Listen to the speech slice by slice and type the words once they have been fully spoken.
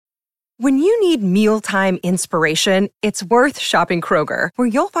When you need mealtime inspiration, it's worth shopping Kroger, where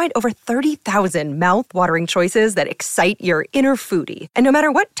you'll find over 30,000 mouth-watering choices that excite your inner foodie. And no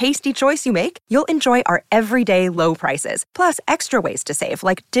matter what tasty choice you make, you'll enjoy our everyday low prices, plus extra ways to save,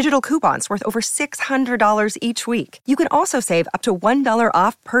 like digital coupons worth over $600 each week. You can also save up to $1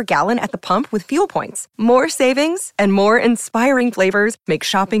 off per gallon at the pump with fuel points. More savings and more inspiring flavors make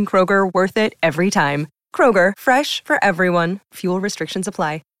shopping Kroger worth it every time. Kroger, fresh for everyone. Fuel restrictions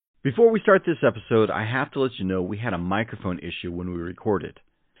apply. Before we start this episode, I have to let you know we had a microphone issue when we recorded.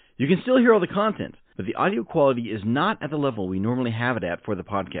 You can still hear all the content, but the audio quality is not at the level we normally have it at for the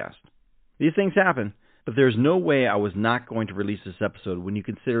podcast. These things happen, but there's no way I was not going to release this episode when you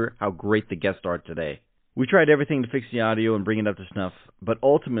consider how great the guests are today. We tried everything to fix the audio and bring it up to snuff, but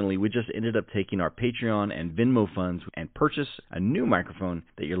ultimately we just ended up taking our Patreon and Venmo funds and purchase a new microphone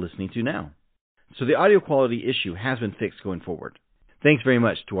that you're listening to now. So the audio quality issue has been fixed going forward. Thanks very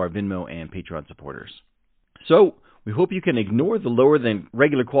much to our Venmo and Patreon supporters. So, we hope you can ignore the lower than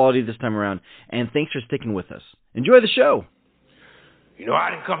regular quality this time around, and thanks for sticking with us. Enjoy the show! You know, I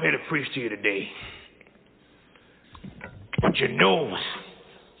didn't come here to preach to you today. But you know,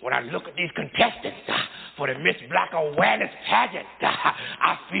 when I look at these contestants for the Miss Black Awareness pageant,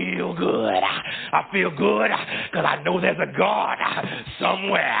 I feel good. I feel good because I know there's a God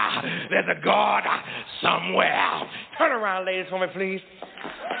somewhere. There's a God somewhere. Turn around, ladies, for me, please.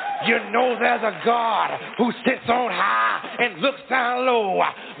 You know there's a God who sits on high and looks down low.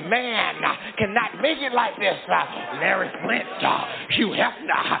 Man cannot make it like this. Larry Flint, Hugh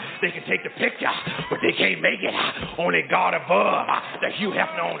Hefner, they can take the picture, but they can't make it. Only God above, the Hugh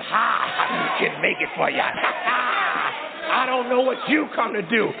Hefner on high, can make it for you. I don't know what you come to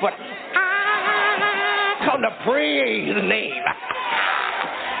do, but I come to praise the name.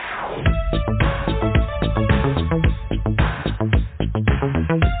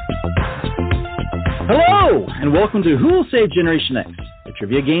 Hello, and welcome to Who Will Save Generation X, a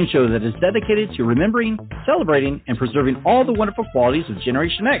trivia game show that is dedicated to remembering, celebrating, and preserving all the wonderful qualities of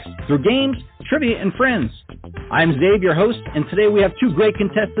Generation X through games, trivia, and friends. I'm Zabe, your host, and today we have two great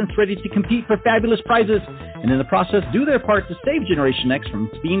contestants ready to compete for fabulous prizes and in the process do their part to save Generation X from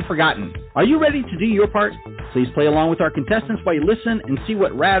being forgotten. Are you ready to do your part? Please play along with our contestants while you listen and see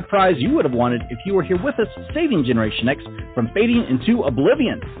what rad prize you would have wanted if you were here with us saving Generation X from fading into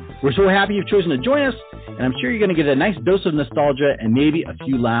oblivion. We're so happy you've chosen to join us, and I'm sure you're going to get a nice dose of nostalgia and maybe a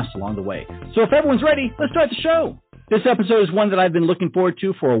few laughs along the way. So if everyone's ready, let's start the show. This episode is one that I've been looking forward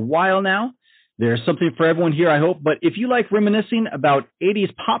to for a while now. There's something for everyone here, I hope, but if you like reminiscing about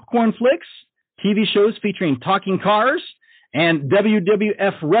 80s popcorn flicks, TV shows featuring talking cars, and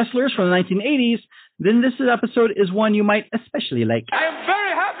WWF wrestlers from the 1980s, then this episode is one you might especially like. I am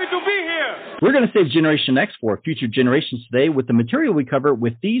very happy to be here. We're going to save Generation X for future generations today with the material we cover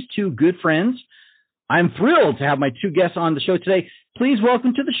with these two good friends. I'm thrilled to have my two guests on the show today. Please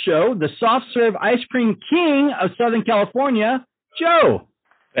welcome to the show the soft serve ice cream king of Southern California, Joe.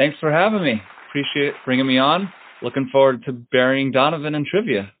 Thanks for having me. Appreciate it bringing me on. Looking forward to burying Donovan in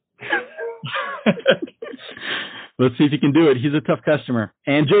trivia. Let's see if he can do it. He's a tough customer.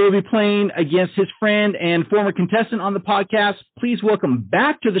 And Joe will be playing against his friend and former contestant on the podcast. Please welcome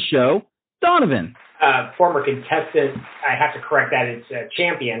back to the show, Donovan. Former contestant, I have to correct that. It's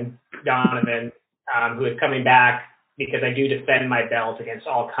champion, Donovan, who is coming back because I do defend my belt against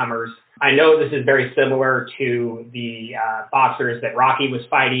all comers. I know this is very similar to the boxers that Rocky was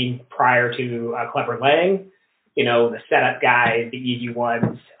fighting prior to Clubber Lang. You know, the setup guys, the easy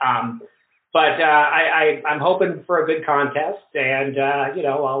ones. But I'm hoping for a good contest, and you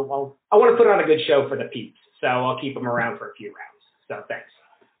know, I want to put on a good show for the peeps, so I'll keep them around for a few rounds. So thanks.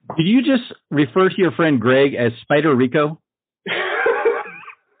 Did you just refer to your friend Greg as Spider Rico?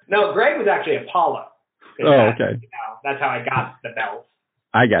 No, Greg was actually Apollo. Oh, okay. You know, that's how I got the belt.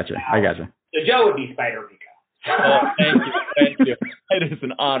 I gotcha. So Joe would be Spider Rico. Oh, thank you. It is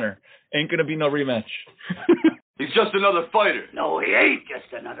an honor. Ain't gonna be no rematch. He's just another fighter. No, he ain't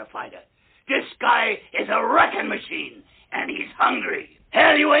just another fighter. This guy is a wrecking machine, and he's hungry.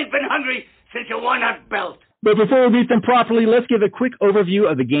 Hell, you ain't been hungry since you won that belt. But before we meet them properly, let's give a quick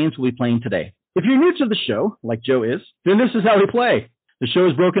overview of the games we'll be playing today. If you're new to the show, like Joe is, then this is how we play. The show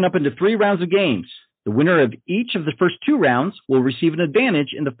is broken up into 3 rounds of games. The winner of each of the first 2 rounds will receive an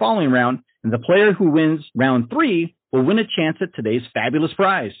advantage in the following round, and the player who wins round 3 will win a chance at today's fabulous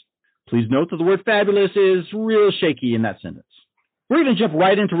prize. Please note that the word fabulous is real shaky in that sentence. We're going to jump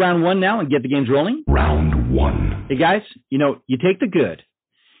right into round 1 now and get the games rolling. Round 1. Hey guys, you take the good,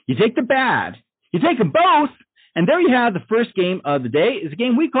 you take the bad, you take them both, and there you have the first game of the day. It's a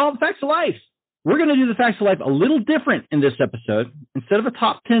game we call the Facts of Life. We're going to do the Facts of Life a little different in this episode. Instead of a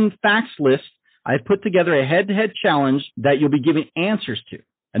top 10 facts list, I've put together a head-to-head challenge that you'll be giving answers to.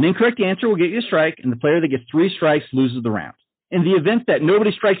 An incorrect answer will get you a strike, and the player that gets 3 strikes loses the round. In the event that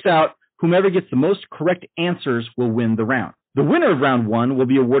nobody strikes out, whomever gets the most correct answers will win the round. The winner of round 1 will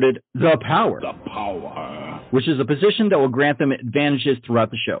be awarded the Power. The Power. Which is a position that will grant them advantages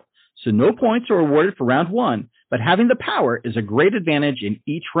throughout the show. So no points are awarded for round 1, but having the Power is a great advantage in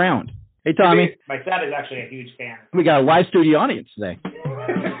each round. Hey, Tommy. My dad is actually a huge fan. We got a live studio audience today. Who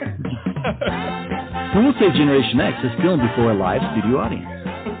Will Save Generation X is filmed before a live studio audience.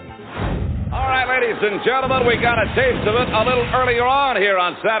 All right, ladies and gentlemen, we got a taste of it a little earlier on here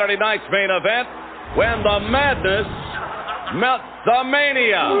on Saturday night's main event when the madness met the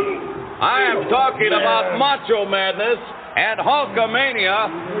mania. I am talking about Macho Madness and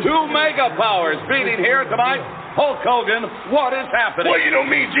Hulkamania, 2 mega powers beating here tonight. Hulk Hogan, what is happening? Well, you know,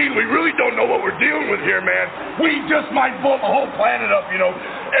 me and Gene, we really don't know what we're dealing with here, man. We just might blow the whole planet up, you know.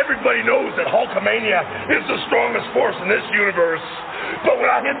 Everybody knows that Hulkamania is the strongest force in this universe. But when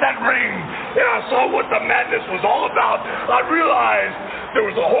I hit that ring and I saw what the madness was all about, I realized there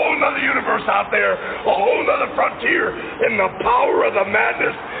was a whole nother universe out there, a whole nother frontier, and the power of the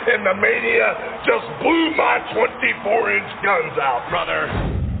madness and the mania just blew my 24-inch guns out, brother.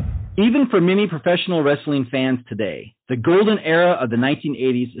 Even for many professional wrestling fans today, the golden era of the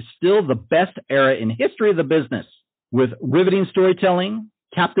 1980s is still the best era in history of the business. With riveting storytelling,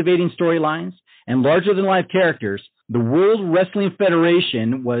 captivating storylines, and larger-than-life characters, the World Wrestling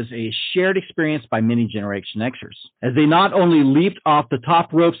Federation was a shared experience by many Generation Xers, as they not only leaped off the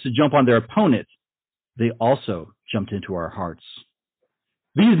top ropes to jump on their opponent, they also jumped into our hearts.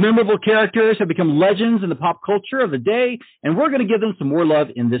 These memorable characters have become legends in the pop culture of the day, and we're going to give them some more love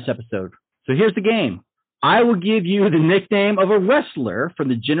in this episode. So here's the game. I will give you the nickname of a wrestler from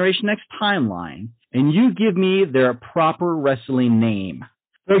the Generation X timeline, and you give me their proper wrestling name.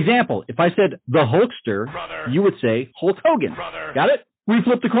 For example, if I said the Hulkster, brother, you would say Hulk Hogan. Brother. Got it? We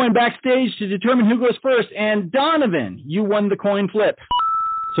flipped the coin backstage to determine who goes first, and Donovan, you won the coin flip.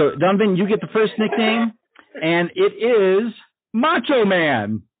 So Donovan, you get the first nickname, and it is Macho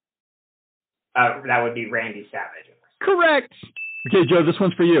Man. That would be Randy Savage. Correct. Okay, Joe, this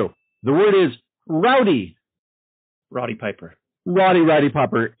one's for you. The word is Rowdy. Roddy Piper. Roddy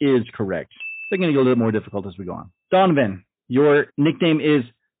Piper is correct. They're going to get a little more difficult as we go on. Donovan, your nickname is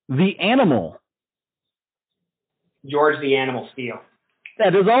The Animal. George the Animal Steel.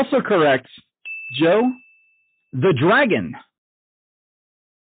 That is also correct. Joe, The Dragon.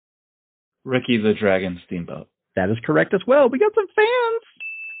 Ricky the Dragon Steamboat. That is correct as well. We got some fans.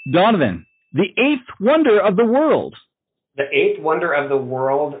 Donovan, the 8th wonder of the world. The 8th wonder of the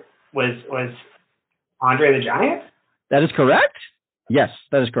world was Andre the Giant? That is correct? Yes,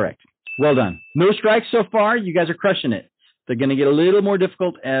 that is correct. Well done. No strikes so far. You guys are crushing it. They're going to get a little more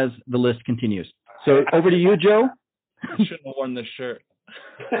difficult as the list continues. So over to you, Joe. I shouldn't have worn this shirt.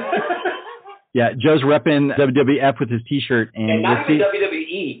 Yeah, Joe's repping WWF with his T-shirt. And not even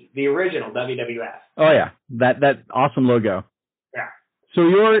WWE, the original WWF. Oh, yeah. That awesome logo. Yeah. So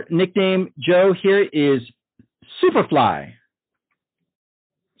your nickname, Joe, here is Superfly.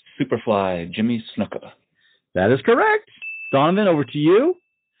 Superfly, Jimmy Snuka. That is correct. Donovan, over to you.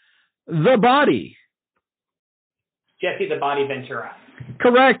 The Body. Jesse the Body Ventura.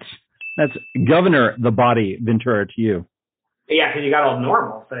 Correct. That's Governor the Body Ventura to you. Yeah, because you got all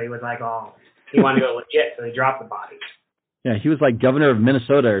normal, so he was like, oh, he wanted to go legit, so they dropped the Body. Yeah, he was like governor of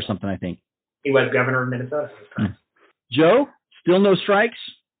Minnesota or something, I think. He was governor of Minnesota. Joe, still no strikes.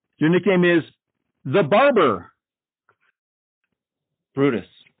 Your nickname is The Barber. Brutus,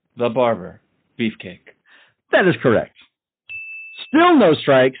 the Barber, Beefcake. That is correct. Still no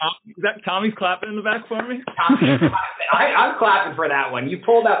strikes. Is that Tommy's clapping in the back for me? I'm clapping for that one. You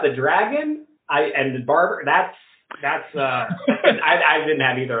pulled out the dragon and the barber. That's I didn't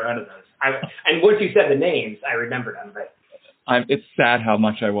have either one of those. And once you said the names, I remembered them. But it's sad how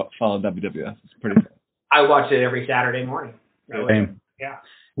much I follow WWF. It's pretty sad. I watch it every Saturday morning. Same. Yeah.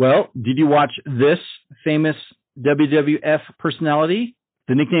 Well, did you watch this famous WWF personality?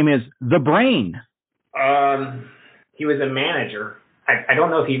 The nickname is The Brain. He was a manager. I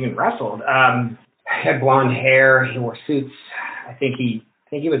don't know if he even wrestled. He had blonde hair. He wore suits. I think he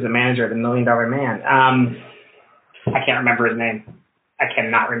was the manager of the $1 Million Man. I can't remember his name. I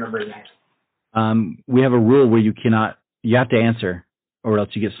cannot remember his name. We have a rule where you have to answer or else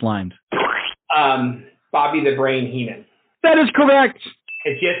you get slimed. Bobby the Brain Heenan. That is correct.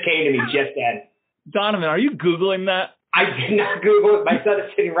 It just came to me just then. Donovan, are you Googling that? I did not Google it. My son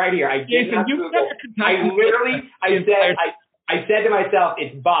is sitting right here. I did not Google it. I I said to myself,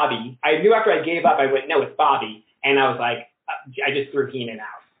 it's Bobby. I knew after I gave up, I went, no, it's Bobby. And I was like, I just threw Heenan out.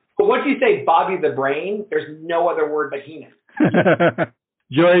 But once you say Bobby the Brain, there's no other word but Heenan.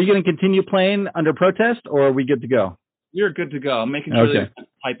 Joe, are you going to continue playing under protest, or are we good to go? You're good to go. I'm making sure that you're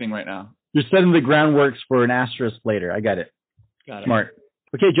typing right now. You're setting the groundworks for an asterisk later. I got it. Smart.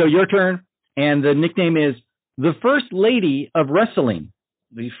 Okay, Joe, your turn. And the nickname is the First Lady of Wrestling.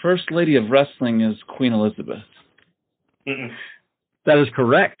 The First Lady of Wrestling is Queen Elizabeth. Mm-mm. That is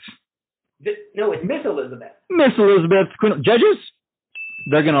correct. No, it's Miss Elizabeth. Miss Elizabeth. Judges?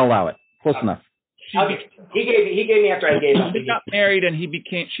 They're going to allow it. Close enough. He gave me after I gave up. They got married and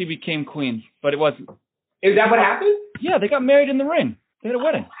she became queen, but it wasn't. Is that what happened? Yeah, they got married in the ring. They had a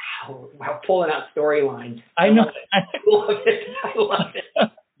wedding. Wow, pulling out storylines. I know. I love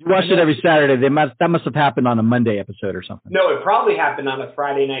it. You watch it every Saturday. That must have happened on a Monday episode or something. No, it probably happened on a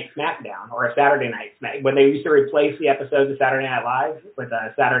Friday night SmackDown or a Saturday night SmackDown when they used to replace the episodes of Saturday Night Live with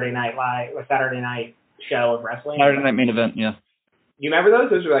a Saturday night show of wrestling. Saturday Night Main Event, yeah. You remember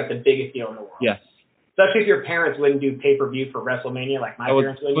those? Those were like the biggest deal in the world. Yes. Especially if your parents wouldn't do pay-per-view for WrestleMania like my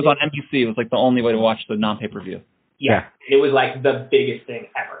parents wouldn't. It was on NBC. It was like the only way to watch the non-pay-per-view. Yeah. It was like the biggest thing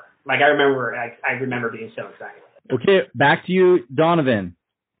ever. Like I remember being so excited. Okay, back to you, Donovan.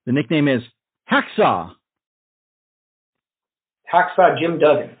 The nickname is Hacksaw. Hacksaw Jim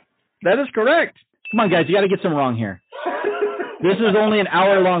Duggan. That is correct. Come on, guys. You got to get some wrong here. This is only an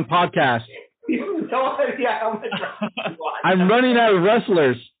hour-long podcast. I'm running out of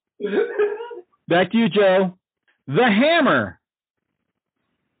wrestlers. Back to you, Joe. The Hammer.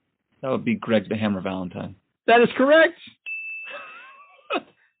 That would be Greg the Hammer Valentine. That is correct.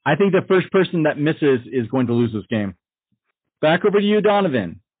 I think the first person that misses is going to lose this game. Back over to you,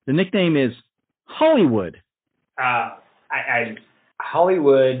 Donovan. The nickname is Hollywood. Hollywood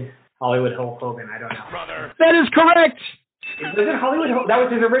Hulk Hogan. I don't know. Brother. That is correct. Was it Hollywood? That was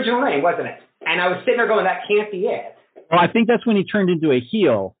his original name, wasn't it? And I was sitting there going, that can't be it. Well, I think that's when he turned into a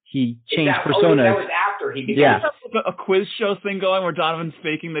heel. He changed personas. That was after he became. Yeah. A quiz show thing going where Donovan's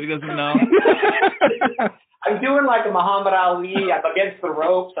faking that he doesn't know. I'm doing like a Muhammad Ali. I'm against the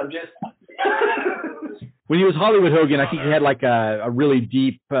ropes. I'm just. When he was Hollywood Hogan, I think he had like a really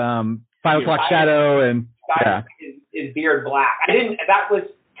deep 5 o'clock shadow and his beard black. That was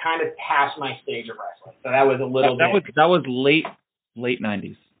kind of past my stage of wrestling, so that was a little bit. That was late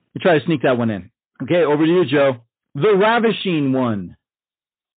 90s. You try to sneak that one in. Okay, over to you, Joe. The Ravishing One.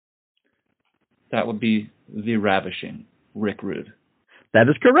 That would be the Ravishing Rick Rude. That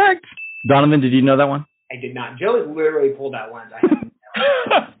is correct. Donovan, did you know that one? I did not. Joe has literally pulled that once.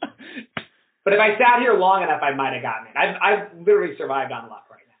 But if I sat here long enough, I might have gotten it. I've literally survived on luck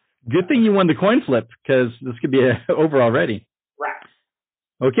right now. Good thing you won the coin flip, because this could be over already. Right.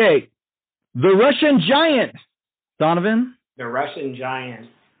 Okay. The Russian Giant. Donovan? The Russian Giant.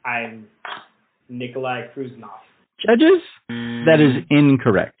 I'm Nikolai Kruzunov. Judges? That is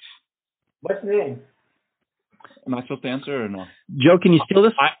incorrect. What's his name? Am I supposed to answer or no? Joe, can you steal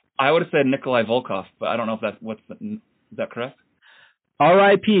this? I would have said Nikolai Volkov, but I don't know if is that correct?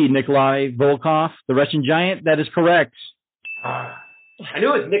 R.I.P. Nikolai Volkov, the Russian Giant. That is correct. I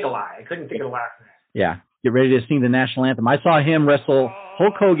knew it was Nikolai. I couldn't think of the last name. Yeah. Get ready to sing the national anthem. I saw him wrestle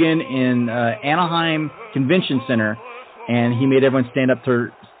Hulk Hogan in Anaheim Convention Center, and he made everyone stand up to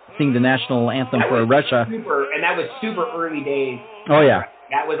sing the national anthem for Russia. That was super early days. Oh, yeah.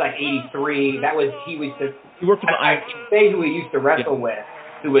 That was like 83. He worked with I say who he used to wrestle with,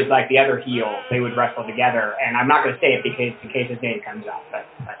 who was like the other heel. They would wrestle together, and I'm not going to say it in case his name comes out. But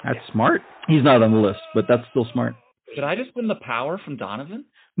that's smart. He's not on the list, but that's still smart. Did I just win the power from Donovan?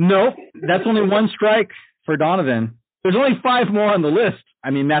 No, that's only one strike for Donovan. There's only 5 more on the list. I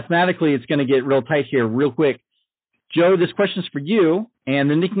mean, mathematically, it's going to get real tight here real quick. Joe, this question's for you, and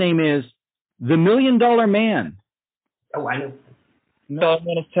the nickname is the $1 Million Man. Oh, I know. No,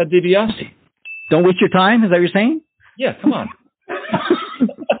 I'm is Ted DiBiase. Don't waste your time. Is that what you're saying? Yeah, come on.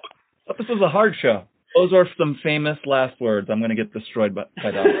 This was a hard show. Those are some famous last words. I'm going to get destroyed by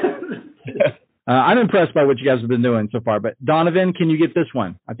that. I'm impressed by what you guys have been doing so far. But Donovan, can you get this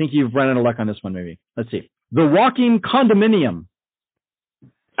one? I think you've run out of luck on this one, maybe. Let's see. The Walking Condominium.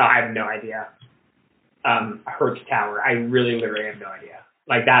 Oh, I have no idea. Hertz Tower. I really literally have no idea.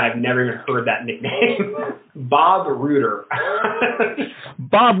 Like that, I've never even heard that nickname. Bob Reuter.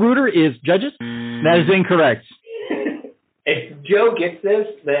 Bob Reuter is judges? That is incorrect. If Joe gets this,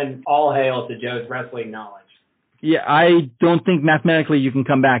 then all hail to Joe's wrestling knowledge. Yeah, I don't think mathematically you can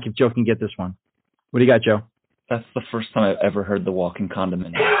come back if Joe can get this one. What do you got, Joe? That's the first time I've ever heard the Walking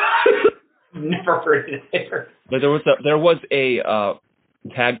Condominium. Never heard it either. But there was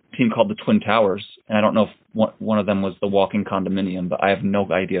tag team called the Twin Towers, and I don't know if one of them was the Walking Condominium, but I have no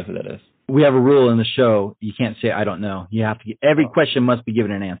idea who that is. We have a rule in the show. You can't say, I don't know. You have to, every question must be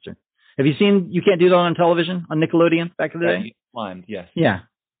given an answer. Have you seen You Can't Do That on Television on Nickelodeon back in the day? Slimed, yes. Yeah.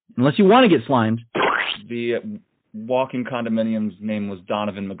 Unless you want to get slimed. The Walking Condominium's name was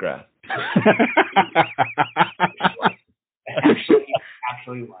Donovan McGrath.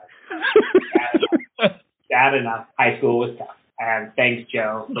 Actually was. Bad enough. High school was tough. And thanks,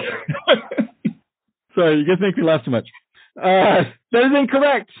 Joe. Sorry, you guys make me laugh too much. That is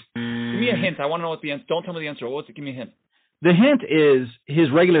incorrect. Give me a hint. I want to know what the answer. Don't tell me the answer. What was it? Give me a hint. The hint is his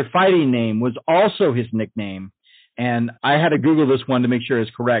regular fighting name was also his nickname, and I had to Google this one to make sure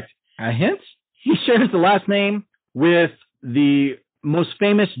it's correct. A hint? He shares the last name with the most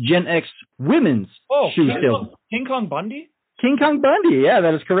famous Gen X women's shoe salesman. King Kong Bundy? King Kong Bundy, yeah,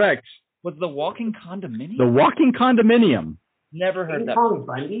 that is correct. Was the Walking Condominium? The Walking Condominium. Never heard King that. King Kong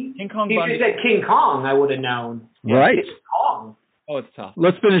Bundy? King Kong If Bundy. you said King Kong, I would have known. Right. King Kong. Oh, it's tough.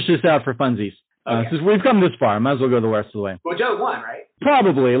 Let's finish this out for funsies. Okay. Since we've come this far, might as well go the rest of the way. Well, Joe won, right?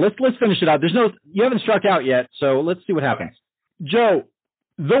 Probably. Let's finish it out. You haven't struck out yet, so let's see what happens. Okay. Joe,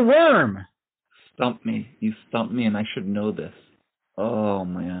 the worm. Stumped me. You stumped me, and I should know this. Oh,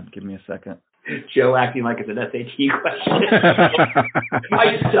 man. Give me a second. Joe acting like it's an SAT question.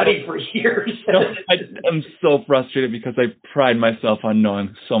 I studied for years. I'm so frustrated because I pride myself on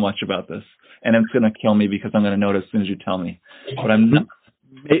knowing so much about this. And it's going to kill me because I'm going to know it as soon as you tell me. But I'm not.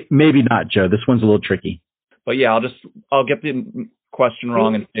 Maybe not, Joe. This one's a little tricky. But yeah, I'll get the question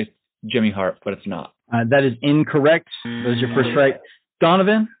wrong and say Jimmy Hart, but it's not. That is incorrect. That is your first strike.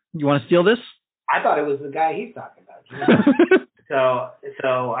 Donovan, you want to steal this? I thought it was the guy he's talking about.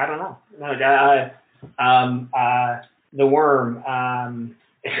 So I don't know. No, the worm.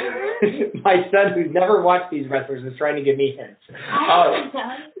 My son, who's never watched these wrestlers, is trying to give me hints.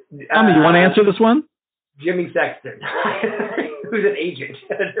 Tommy, you want to answer this one? Jimmy Sexton, who's an agent.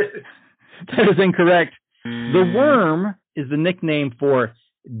 That is incorrect. The worm is the nickname for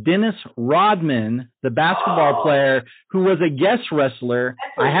Dennis Rodman, the basketball player who was a guest wrestler.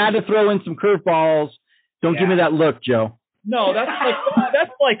 I had to throw in some curveballs. Don't give me that look, Joe. No,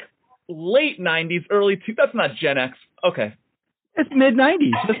 that's like late 90s, early 2000s. That's not Gen X. Okay. It's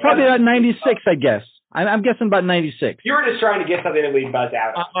mid-90s. It's probably about 96, I guess. I'm guessing about 96. You were just trying to get something that we buzz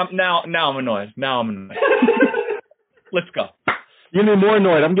out. Now I'm annoyed. Let's go. You're going to be more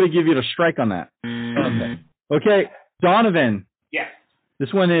annoyed. I'm going to give you a strike on that. Okay. Donovan. Yes.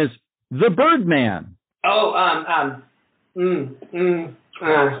 This one is the Birdman. Oh, I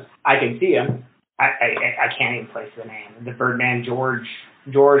can see him. I can't even place the name. The Birdman, George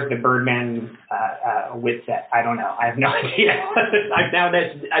the Birdman Whitsett. I don't know. I have no idea.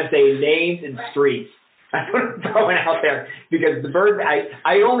 I'm saying names and streets. I'm throwing out there because the Birdman.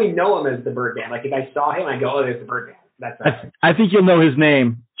 I only know him as the Birdman. Like if I saw him, I go, oh, there's the Birdman. I think you'll know his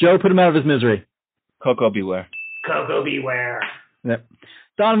name. Joe, put him out of his misery. Coco Beware. Coco Beware. Yep.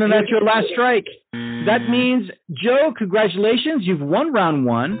 Donovan, that's your last strike. That means, Joe, congratulations. You've won round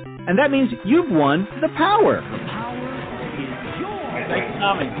one, and that means you've won the power.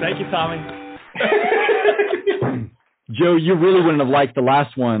 Thank you, Tommy. Joe, you really wouldn't have liked the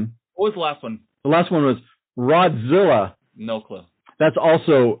last one. What was the last one? The last one was Rodzilla. No clue. That's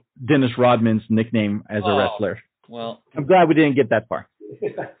also Dennis Rodman's nickname as a wrestler. Well, I'm glad we didn't get that far.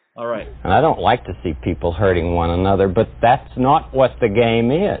 All right. And I don't like to see people hurting one another, but that's not what the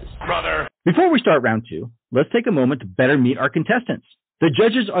game is. Brother. Before we start round two, let's take a moment to better meet our contestants. The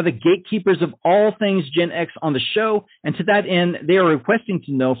judges are the gatekeepers of all things Gen X on the show, and to that end, they are requesting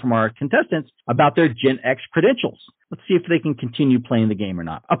to know from our contestants about their Gen X credentials. Let's see if they can continue playing the game or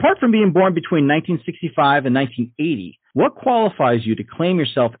not. Apart from being born between 1965 and 1980, what qualifies you to claim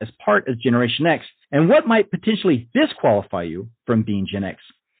yourself as part of Generation X, and what might potentially disqualify you from being Gen X?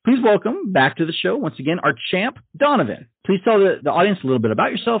 Please welcome back to the show, once again, our champ, Donovan. Please tell the audience a little bit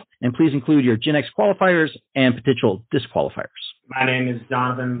about yourself, and please include your Gen X qualifiers and potential disqualifiers. My name is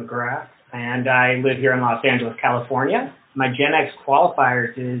Donovan McGrath, and I live here in Los Angeles, California. My Gen X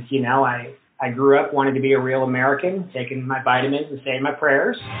qualifiers is, I grew up wanting to be a real American, taking my vitamins and saying my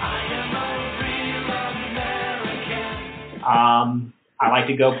prayers. I like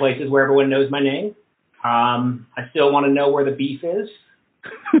to go places where everyone knows my name. I still want to know where the beef is.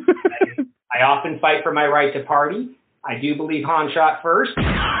 I often fight for my right to party. I do believe Han shot first.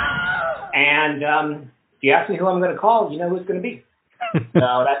 And if you ask me who I'm going to call, you know who it's going to be. So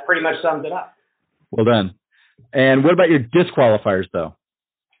that pretty much sums it up. Well done. And what about your disqualifiers, though?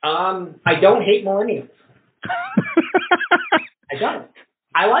 I don't hate millennials. I don't.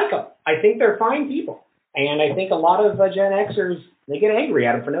 I like them. I think they're fine people. And I think a lot of Gen Xers, They get angry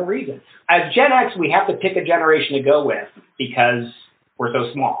at them for no reason. As Gen X, we have to pick a generation to go with because we're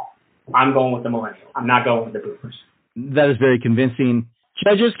so small. I'm going with the millennial. I'm not going with the boomers. That is very convincing.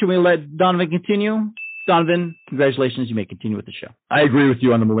 Judges, can we let Donovan continue? Donovan, congratulations. You may continue with the show. I agree with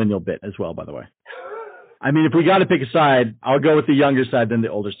you on the millennial bit as well, by the way. I mean, if we got to pick a side, I'll go with the younger side than the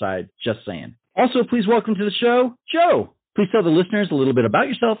older side. Just saying. Also, please welcome to the show, Joe. Please tell the listeners a little bit about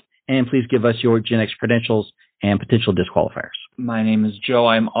yourself, and please give us your Gen X credentials and potential disqualifiers. My name is Joe.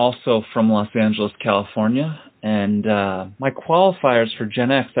 I'm also from Los Angeles, California. And my qualifiers for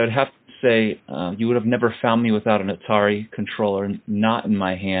Gen X, I'd have to say you would have never found me without an Atari controller not in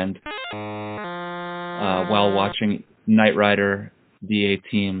my hand while watching Knight Rider, the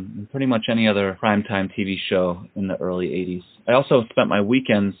A-Team, and pretty much any other primetime TV show in the early 80s. I also spent my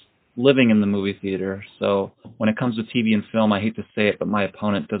weekends living in the movie theater, so when it comes to TV and film, I hate to say it, but my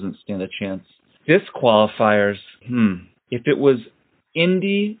opponent doesn't stand a chance. Disqualifiers, if it was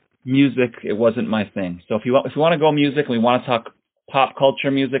indie music, it wasn't my thing. So if you want to go music and we want to talk pop culture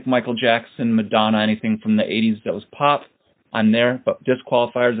music, Michael Jackson, Madonna, anything from the 80s that was pop, I'm there. But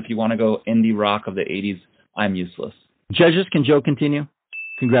disqualifiers, if you want to go indie rock of the 80s, I'm useless. Judges, can Joe continue?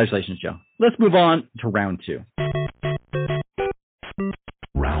 Congratulations, Joe. Let's move on to round 2.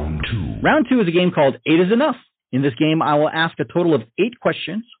 Round 2 is a game called 8 is Enough. In this game, I will ask a total of 8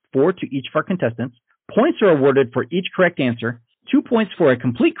 questions, 4 to each of our contestants. Points are awarded for each correct answer, 2 points for a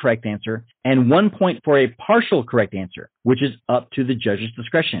complete correct answer, and 1 point for a partial correct answer, which is up to the judge's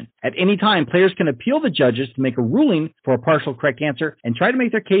discretion. At any time, players can appeal the judges to make a ruling for a partial correct answer and try to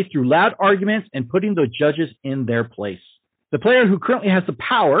make their case through loud arguments and putting the judges in their place. The player who currently has the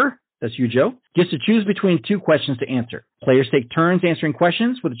power, that's you, Joe, gets to choose between 2 questions to answer. Players take turns answering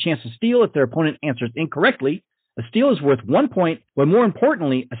questions with a chance to steal if their opponent answers incorrectly. A steal is worth 1 point, but more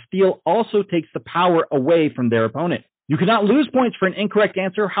importantly, a steal also takes the power away from their opponent. You cannot lose points for an incorrect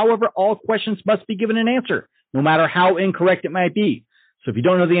answer. However, all questions must be given an answer, no matter how incorrect it might be. So if you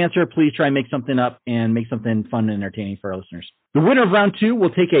don't know the answer, please try and make something up and make something fun and entertaining for our listeners. The winner of round 2 will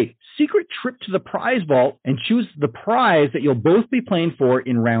take a secret trip to the prize vault and choose the prize that you'll both be playing for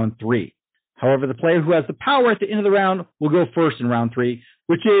in round 3. However, the player who has the power at the end of the round will go first in round 3,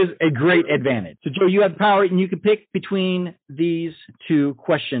 which is a great advantage. So, Joe, you have the power, and you can pick between these 2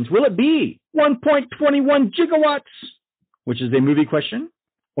 questions. Will it be 1.21 gigawatts, which is a movie question,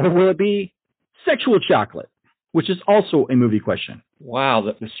 or will it be sexual chocolate, which is also a movie question? Wow,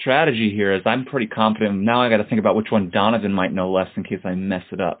 the strategy here is I'm pretty confident. Now I got to think about which one Donovan might know less in case I mess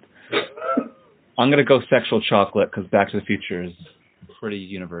it up. I'm going to go sexual chocolate because Back to the Future is pretty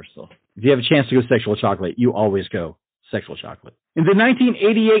universal. If you have a chance to go sexual chocolate, you always go sexual chocolate. In the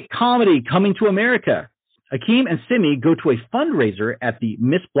 1988 comedy Coming to America, Akeem and Simi go to a fundraiser at the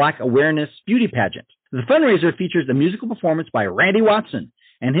Miss Black Awareness Beauty Pageant. The fundraiser features a musical performance by Randy Watson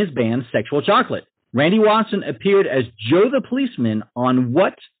and his band Sexual Chocolate. Randy Watson appeared as Joe the Policeman on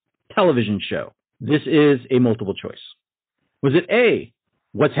what television show? This is a multiple choice. Was it A,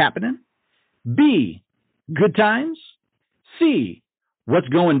 What's Happening? B, Good Times? C, What's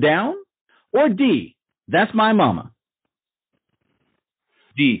Going Down? Or D, That's My Mama?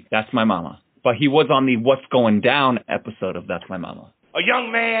 D, That's My Mama. But he was on the What's Going Down episode of That's My Mama. A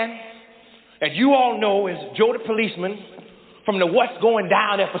young man that you all know is Joe the Policeman from the What's Going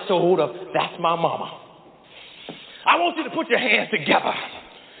Down episode of That's My Mama. I want you to put your hands together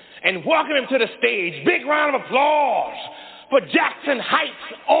and welcome him to the stage. Big round of applause for Jackson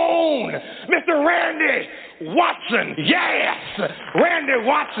Heights' own Mr. Randy Watson. Yes, Randy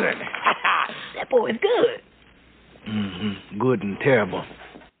Watson. That boy is good. Mm-hmm. Good and terrible.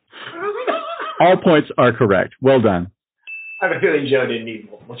 All points are correct. Well done. I have a feeling Joe didn't need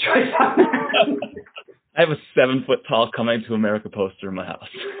multiple choice on that. I have a 7-foot-tall Coming to America poster in my house.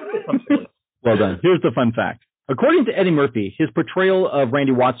 Well done. Here's the fun fact. According to Eddie Murphy, his portrayal of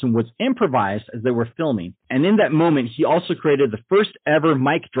Randy Watson was improvised as they were filming, and in that moment, he also created the first ever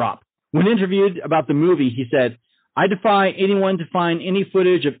mic drop. When interviewed about the movie, he said, "I defy anyone to find any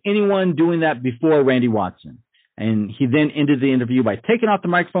footage of anyone doing that before Randy Watson." And he then ended the interview by taking off the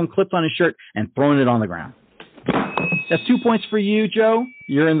microphone clips on his shirt and throwing it on the ground. That's 2 points for you, Joe.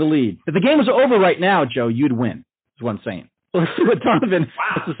 You're in the lead. If the game was over right now, Joe, you'd win. That's what I'm saying. Let's see what Donovan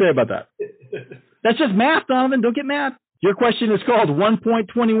has to say about that. That's just math, Donovan. Don't get mad. Your question is called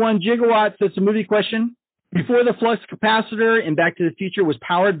 1.21 gigawatts. It's a movie question. Before the flux capacitor in Back to the Future was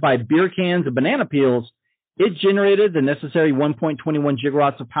powered by beer cans and banana peels, it generated the necessary 1.21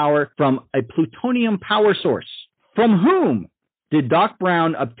 gigawatts of power from a plutonium power source. From whom did Doc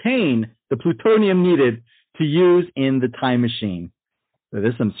Brown obtain the plutonium needed to use in the time machine?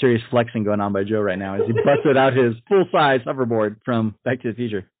 There's some serious flexing going on by Joe right now as he busted out his full-size hoverboard from Back to the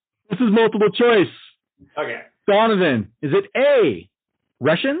Future. This is multiple choice. Okay. Donovan, is it A,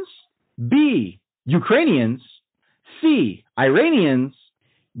 Russians, B, Ukrainians, C, Iranians,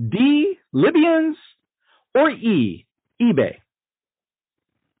 D, Libyans, or E, eBay?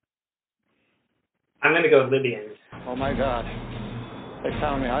 I'm going to go Libyans. Oh, my God. They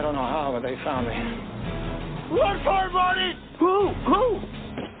found me. I don't know how, but they found me. Run for it, Marty! Who? Who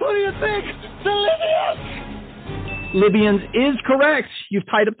do you think? The Libyans! Libyans is correct. You've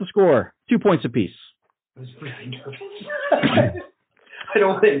tied up the score. 2 points apiece. I was really nervous. I don't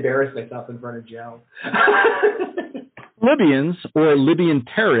want to embarrass myself in front of Joe. Libyans, or Libyan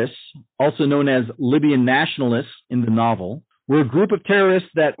terrorists, also known as Libyan nationalists in the novel, were a group of terrorists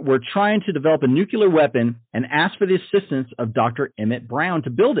that were trying to develop a nuclear weapon and asked for the assistance of Dr. Emmett Brown to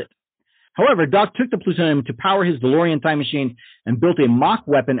build it. However, Doc took the plutonium to power his DeLorean time machine and built a mock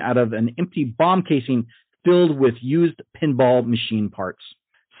weapon out of an empty bomb casing filled with used pinball machine parts.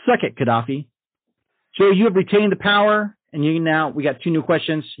 Suck it, Gaddafi. Joe, you have retained the power, and we got 2 new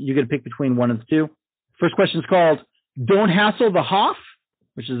questions. You get to pick between one of the two. First question is called Don't Hassle the Hoff,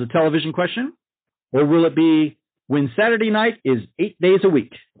 which is a television question, or will it be When Saturday Night is 8 days a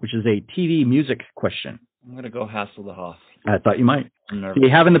week, which is a TV music question? I'm going to go Hassle the Hoff. I thought you might. I'm nervous. So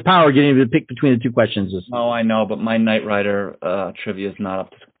having the power, getting to pick between the 2 questions is... Oh, I know, but my Knight Rider trivia is not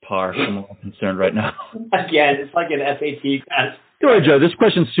up to par, so I'm a little concerned right now. Again, it's like an SAT test. Go ahead, Joe. This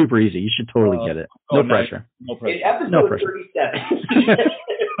question's super easy. You should totally get it. No pressure. No pressure. In episode No pressure. 37.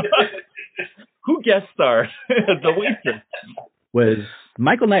 Who guest starred? The Weezer. Was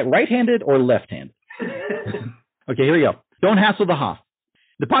Michael Knight right-handed or left-handed? Okay, here we go. Don't Hassle the Hoff.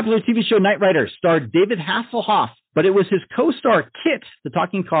 The popular TV show Knight Rider starred David Hasselhoff, but it was his co-star Kit, the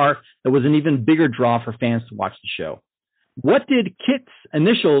talking car, that was an even bigger draw for fans to watch the show. What did Kit's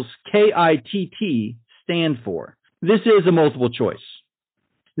initials KITT stand for? This is a multiple choice.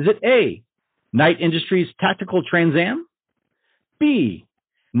 Is it A, Knight Industries Tactical Trans Am? B,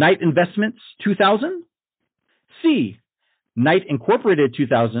 Knight Investments 2000? C, Knight Incorporated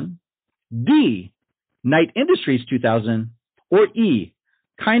 2000? D, Knight Industries 2000? Or E,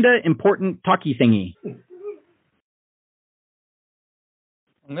 Kinda Important Talkie Thingy?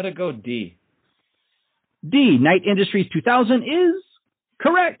 I'm going to go D. D, Knight Industries 2000 is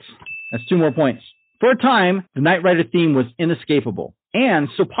correct. That's 2 more points. For a time, the Knight Rider theme was inescapable and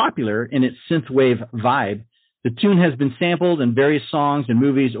so popular in its synthwave vibe, the tune has been sampled in various songs and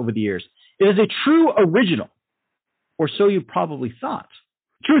movies over the years. It is a true original, or so you probably thought.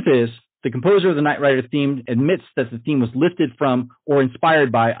 Truth is, the composer of the Knight Rider theme admits that the theme was lifted from or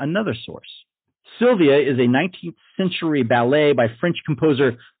inspired by another source. Sylvia is a 19th century ballet by French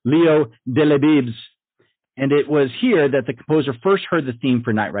composer Leo Delibes, and it was here that the composer first heard the theme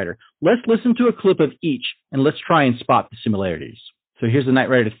for Knight Rider. Let's listen to a clip of each, and let's try and spot the similarities. So here's the Knight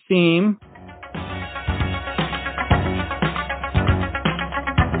Rider theme.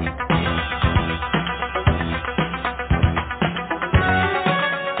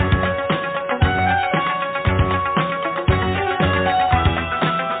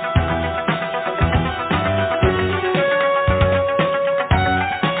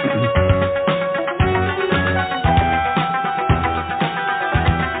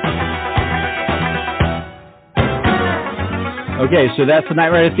 Okay, so that's the Knight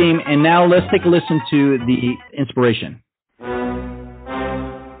Rider theme, and now let's take a listen to the inspiration.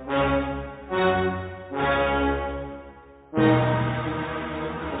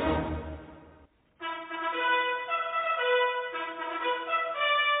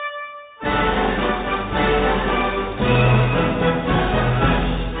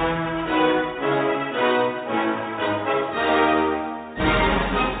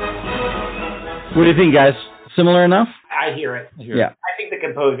 What do you think, guys? Similar enough? I hear it. Yeah. I think the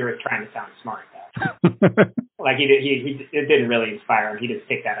composer is trying to sound smart, though. Like, it didn't really inspire him. He just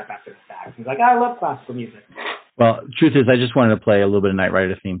picked that up after the fact. He's like, I love classical music. Well, truth is, I just wanted to play a little bit of Knight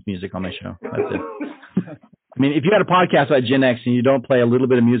Rider themed music on my show. That's it. I mean, if you had a podcast about Gen X and you don't play a little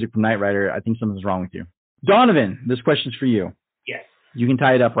bit of music from Knight Rider, I think something's wrong with you. Donovan, this question's for you. Yes. You can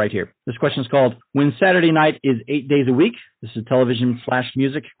tie it up right here. This question is called When Saturday Night is 8 Days a Week. This is a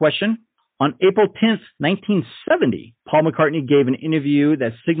television/music question. On April 10th, 1970, Paul McCartney gave an interview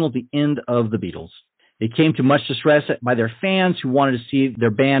that signaled the end of the Beatles. It came to much distress by their fans who wanted to see their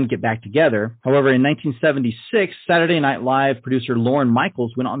band get back together. However, in 1976, Saturday Night Live producer Lorne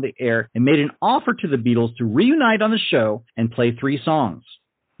Michaels went on the air and made an offer to the Beatles to reunite on the show and play 3 songs.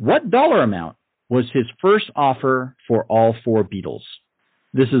 What dollar amount was his first offer for all 4 Beatles?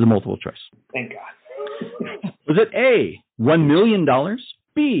 This is a multiple choice. Thank God. Was it A, $1 million.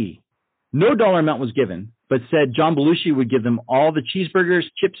 B, no dollar amount was given, but said John Belushi would give them all the cheeseburgers,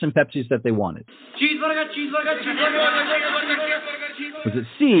 chips, and Pepsis that they wanted. Cheeseburger, cheeseburger, cheeseburger. Was it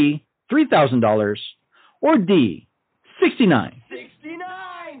C, $3,000, or D, $69?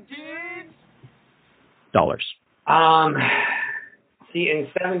 69, dude. Dollars. See, in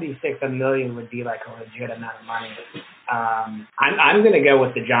 76, $1 million would be like a legit amount of money. I'm going to go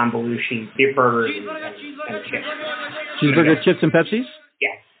with the John Belushi burgers and chips. Cheeseburger, chips, and Pepsis?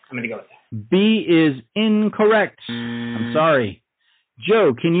 Yes, I'm going to go with that. B is incorrect. I'm sorry.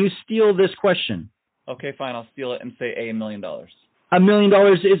 Joe, can you steal this question? Okay, fine. I'll steal it and say A, $1 million. $1 million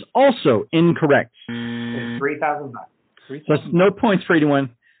is also incorrect. It's $3,000. So that's no points for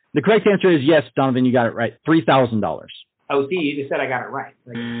anyone. The correct answer is yes, Donovan, you got it right. $3,000. Oh, see, you just said I got it right.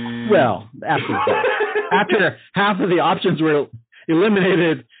 Well, after half of the options were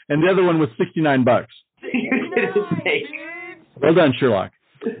eliminated and the other one was $69. Well done, Sherlock.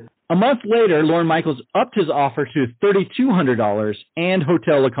 A month later, Lorne Michaels upped his offer to $3,200 and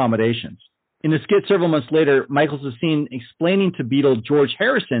hotel accommodations. In a skit several months later, Michaels is seen explaining to Beatle George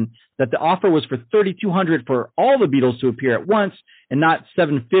Harrison that the offer was for $3,200 for all the Beatles to appear at once and not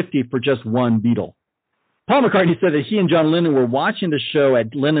 $750 for just one Beatle. Paul McCartney said that he and John Lennon were watching the show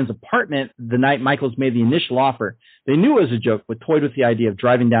at Lennon's apartment the night Michaels made the initial offer. They knew it was a joke, but toyed with the idea of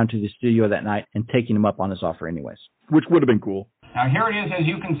driving down to the studio that night and taking him up on his offer anyways, which would have been cool. Now here it is, as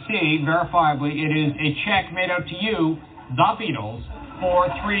you can see, verifiably, it is a check made out to you, the Beatles, for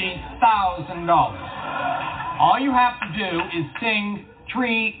 $3,000. All you have to do is sing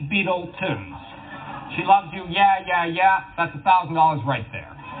 3 Beatle tunes. She Loves You, Yeah, Yeah, Yeah, that's $1,000 right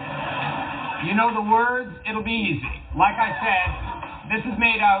there. You know the words, it'll be easy. Like I said,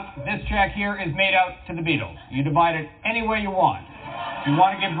 this check here is made out to the Beatles. You divide it any way you want. If you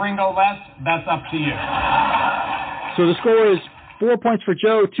want to give Ringo less, that's up to you. So the score is 4 points for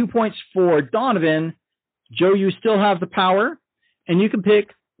Joe, 2 points for Donovan. Joe, you still have the power, and you can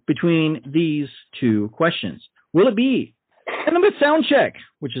pick between these two questions. Will it be Intimate Sound Check,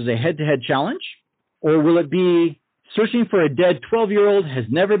 which is a head-to-head challenge, or will it be Searching for a Dead 12-Year-Old Has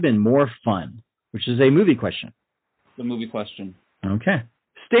Never Been More Fun, which is a movie question? The movie question. Okay.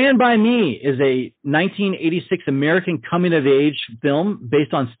 Stand By Me is a 1986 American coming-of-age film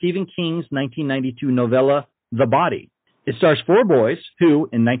based on Stephen King's 1992 novella, The Body. It stars 4 boys who,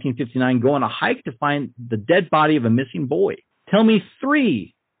 in 1959, go on a hike to find the dead body of a missing boy. Tell me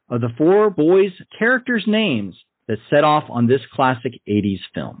 3 of the 4 boys' characters' names that set off on this classic 80s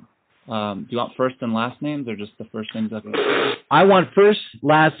film. Do you want first and last names or just the first names? I want first,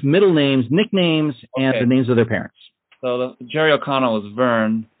 last, middle names, nicknames, and the names of their parents. So Jerry O'Connell was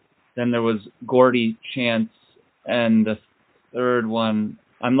Vern. Then there was Gordy, Chance, and the third one,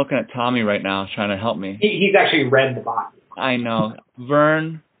 I'm looking at Tommy right now trying to help me. He's actually read The Body. I know.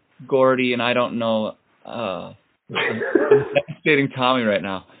 Vern, Gordy, and I don't know. I'm devastating Tommy right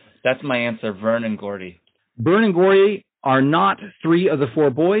now. That's my answer, Vern and Gordy. Vern and Gordy are not 3 of the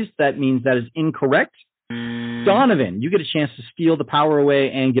 4 boys. That means that is incorrect. Donovan, you get a chance to steal the power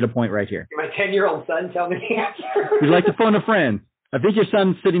away and get a point right here. My 10-year-old son tell me the answer. Would you like to phone a friend? I think your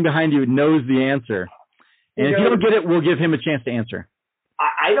son sitting behind you knows the answer. And if you don't get it, we'll give him a chance to answer.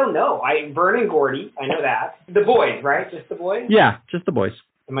 I don't know. Vern and Gordy, I know that. The boys, right? Just the boys? Yeah, just the boys.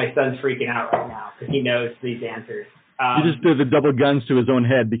 And my son's freaking out right now because he knows these answers. He just did the double guns to his own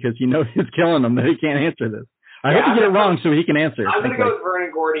head because he knows he's killing him that he can't answer this. I hope you get it wrong so he can answer. I'm going to go with Vern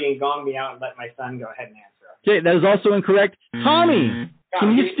and Gordy and gong me out and let my son go ahead and answer. Okay, that is also incorrect. Tommy,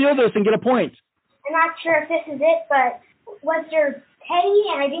 can you steal this and get a point? I'm not sure if this is it, but was there Teddy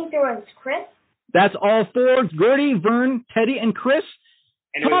and I think there was Chris? That's all 4. Gordy, Vern, Teddy, and Chris.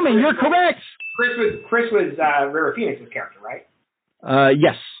 And Tommy, you're correct. Chris was River Phoenix's character, right?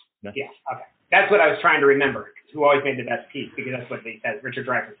 Yes. Yes, okay. That's what I was trying to remember. Who always made the best piece, because that's what he says. Richard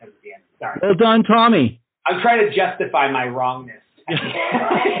Dreyfuss says at the end. Sorry. Well done, Tommy. I'm trying to justify my wrongness.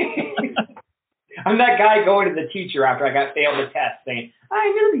 I'm that guy going to the teacher after I got failed the test saying, I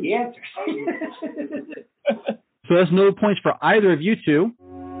know the answers. So that's no points for either of you two.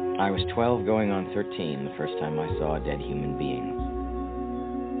 I was 12 going on 13 the first time I saw a dead human being.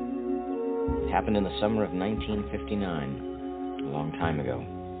 It happened in the summer of 1959, a long time ago.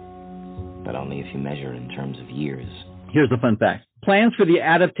 But only if you measure in terms of years. Here's a fun fact. Plans for the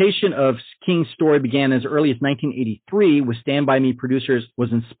adaptation of King's story began as early as 1983, with Stand By Me producers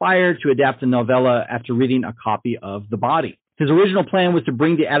was inspired to adapt the novella after reading a copy of The Body. His original plan was to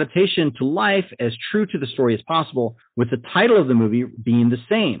bring the adaptation to life as true to the story as possible, with the title of the movie being the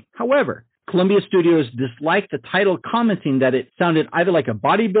same. However, Columbia Studios disliked the title, commenting that it sounded either like a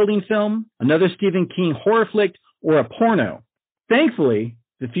bodybuilding film, another Stephen King horror flick, or a porno. Thankfully,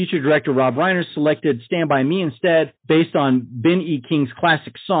 the feature director Rob Reiner selected Stand By Me instead, based on Ben E. King's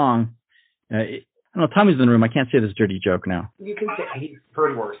classic song. I don't know, Tommy's in the room. I can't say this dirty joke now. You can say he's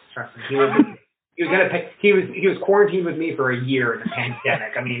heard worse. Trust me. He was quarantined with me for a year in the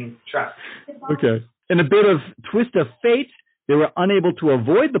pandemic. I mean, trust me. Okay. In a bit of twist of fate, they were unable to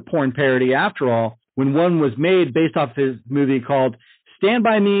avoid the porn parody after all, when one was made based off his movie called Stand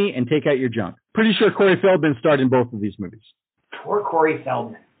By Me and Take Out Your Junk. Pretty sure Corey Feldman starred in both of these movies. Poor Corey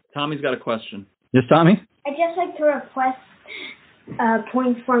Feldman. Tommy's got a question. Yes, Tommy? I'd just like to request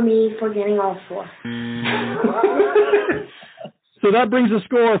points for me for getting all 4. So that brings the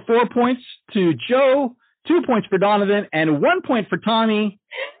score of 4 points to Joe, 2 points for Donovan, and 1 point for Tommy.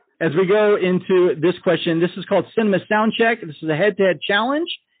 As we go into this question, this is called Cinema Sound Check. This is a head-to-head challenge,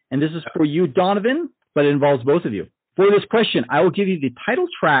 and this is for you, Donovan, but it involves both of you. For this question, I will give you the title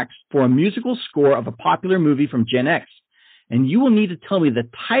tracks for a musical score of a popular movie from Gen X, and you will need to tell me the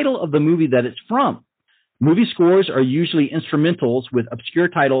title of the movie that it's from. Movie scores are usually instrumentals with obscure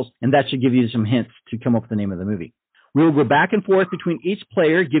titles, and that should give you some hints to come up with the name of the movie. We will go back and forth between each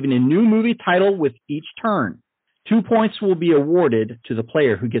player, giving a new movie title with each turn. 2 points will be awarded to the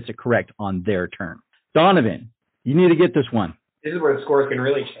player who gets it correct on their turn. Donovan, you need to get this one. This is where the scores can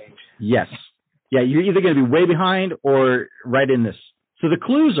really change. Yes. Yeah, you're either going to be way behind or right in this. So the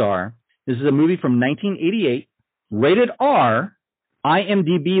clues are, this is a movie from 1988, rated R.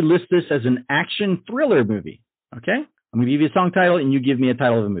 IMDb lists this as an action thriller movie. Okay? I'm going to give you a song title and you give me a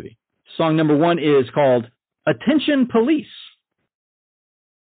title of a movie. Song number 1 is called Attention Police.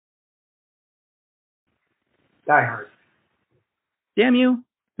 Die Hard. Damn you.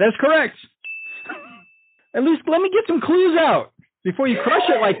 That's correct. At least let me get some clues out before you crush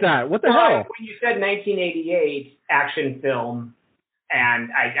it like that. What the hell? When you said 1988 action film,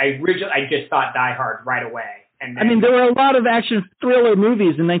 and I just thought Die Hard right away. And then, I mean, there were a lot of action thriller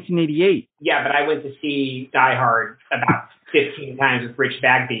movies in 1988. Yeah, but I went to see Die Hard about 15 times with Rich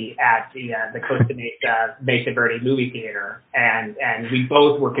Bagby at the Costa Mesa Verde movie theater, and we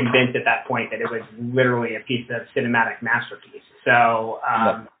both were convinced at that point that it was literally a piece of cinematic masterpiece. So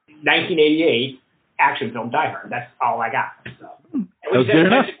 1988 action film Die Hard. That's all I got. So. That was good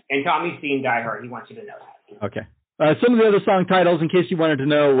enough. And Tommy's seen Die Hard. He wants you to know that. Okay. Some of the other song titles, in case you wanted to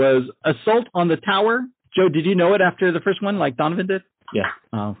know, was Assault on the Tower. Joe, did you know it after the first one, like Donovan did? Yeah.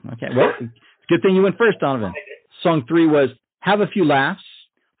 Oh, okay. Well, good thing you went first, Donovan. Song 3 was Have a Few Laughs.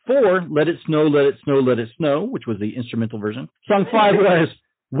 4, Let It Snow, Let It Snow, Let It Snow, which was the instrumental version. Song 5 was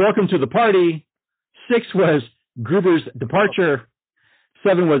Welcome to the Party. 6 was Gruber's Departure.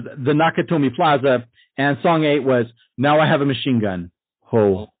 7 was The Nakatomi Plaza. And song 8 was Now I Have a Machine Gun.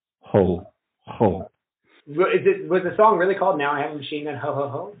 Ho, ho, ho. Was the song really called Now I Have a Machine Gun? Ho, ho,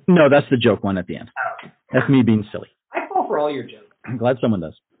 ho? No, that's the joke one at the end. Oh. That's me being silly. I fall for all your jokes. I'm glad someone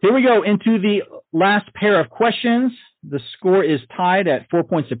does. Here we go into the last pair of questions. The score is tied at 4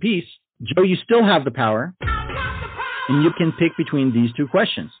 points apiece. Joe, you still have the power. And you can pick between these two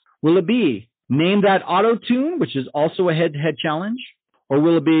questions. Will it be Name That Auto Tune, which is also a head-to-head challenge? Or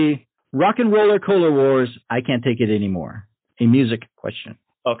will it be Rock and Roller Cola Wars, I Can't Take It Anymore? A music question.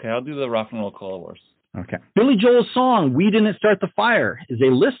 Okay, I'll do the Rock and Roll Cola Wars. Okay. Billy Joel's song, We Didn't Start the Fire, is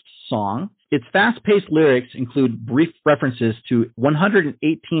a list song. Its fast-paced lyrics include brief references to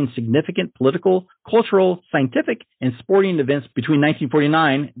 118 significant political, cultural, scientific, and sporting events between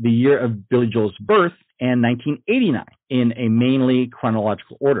 1949, the year of Billy Joel's birth, and 1989, in a mainly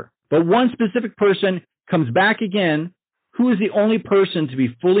chronological order. But one specific person comes back again, who is the only person to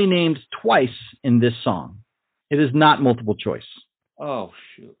be fully named twice in this song. It is not multiple choice. Oh,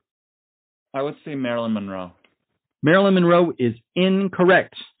 shoot. I would say Marilyn Monroe. Marilyn Monroe is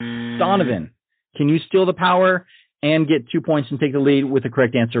incorrect. Donovan, can you steal the power and get 2 points and take the lead with the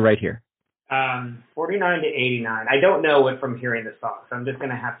correct answer right here? 49 to 89. I don't know it from hearing the song, so I'm just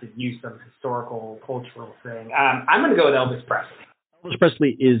going to have to use some historical, cultural thing. I'm going to go with Elvis Presley. Elvis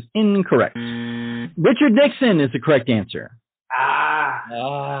Presley is incorrect. Richard Nixon is the correct answer.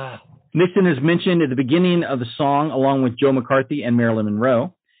 Nixon is mentioned at the beginning of the song along with Joe McCarthy and Marilyn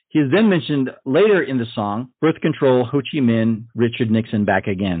Monroe. He is then mentioned later in the song, Birth Control, Ho Chi Minh, Richard Nixon back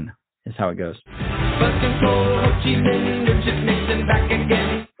again, is how it goes. Birth Control, Ho Chi Minh, Richard Nixon back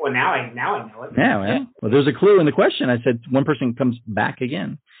again. Well, now I know it. Yeah. Well, there's a clue in the question. I said one person comes back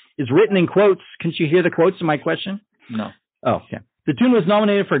again. It's written in quotes. Can't you hear the quotes in my question? No. Oh, okay. The tune was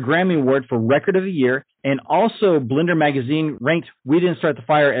nominated for a Grammy Award for Record of the Year, and also Blender Magazine ranked We Didn't Start the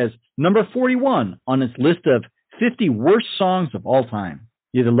Fire as number 41 on its list of 50 worst songs of all time.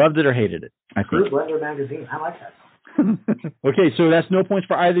 You either loved it or hated it, I think. Blender Magazine. I like that. Okay, so that's no points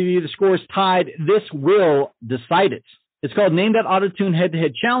for either of you. The score is tied. This will decide it. It's called Name That Autotune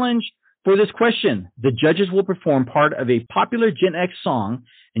Head-to-Head Challenge. For this question, the judges will perform part of a popular Gen X song,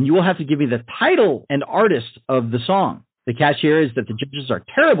 and you will have to give me the title and artist of the song. The catch here is that the judges are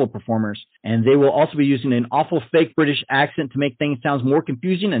terrible performers, and they will also be using an awful fake British accent to make things sound more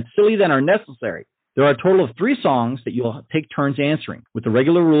confusing and silly than are necessary. There are a total of 3 songs that you'll take turns answering, with the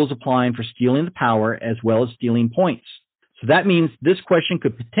regular rules applying for stealing the power as well as stealing points. So that means this question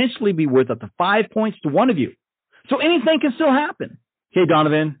could potentially be worth up to 5 points to one of you. So anything can still happen. Okay,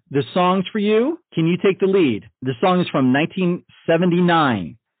 Donovan, the song's for you. Can you take the lead? The song is from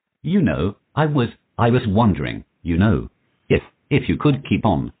 1979. You know, I was wondering, you know, if you could keep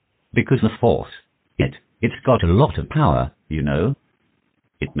on. Because the Force, it's got a lot of power, you know.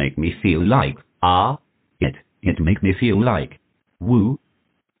 It make me feel like, it make me feel like, woo.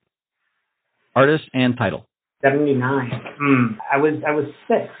 Artist and title. 79. I was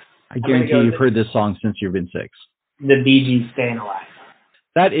 6. I guarantee you've heard this song since you've been 6. The Bee Gees, Staying Alive.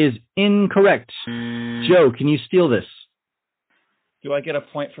 That is incorrect. Joe, can you steal this? Do I get a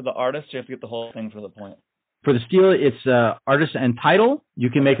point for the artist, or do you have to get the whole thing for the point? For the steal, it's artist and title. You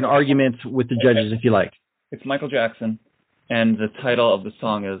can make an argument with the judges if you like. It's Michael Jackson, and the title of the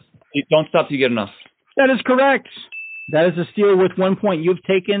song is Don't Stop Till You Get Enough. That is correct. That is a steal with 1 point. You've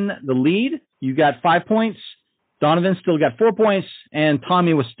taken the lead. You got 5 points. Donovan still got 4 points, and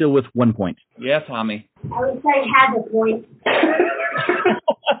Tommy was still with 1 point. Yeah, Tommy. I would say had the point.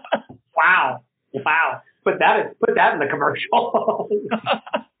 Wow. Put that in the commercial.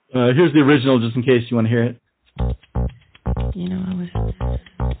 Here's the original, just in case you want to hear it. You know, I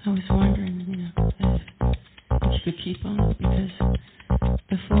was wondering, you know, if you could keep on, because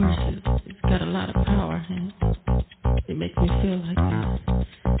the Force, it's got a lot of power, and it makes me feel like that.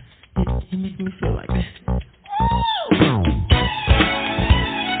 It makes me feel like that.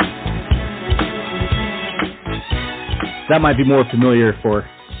 That might be more familiar for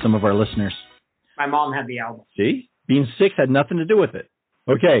some of our listeners. My mom had the album. See? Being 6 had nothing to do with it.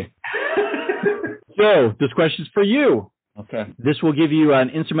 Okay. So, this question's for you. Okay. This will give you an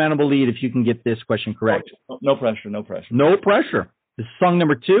insurmountable lead if you can get this question correct. No pressure. No pressure. This is song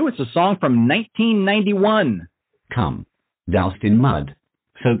number 2. It's a song from 1991. Come, doused in mud,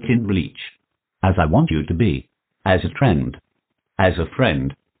 soaked in bleach, as I want you to be, as a trend, as a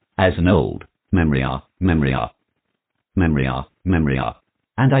friend, as an old memory.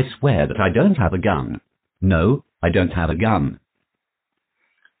 And I swear that I don't have a gun. No, I don't have a gun.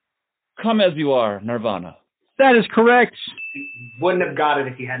 Come As You Are, Nirvana. That is correct. Wouldn't have got it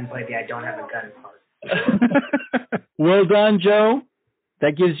if you hadn't played the I Don't Have a Gun part. Well done, Joe.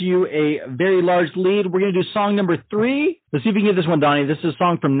 That gives you a very large lead. We're going to do song number 3. Let's see if we can get this one, Donnie. This is a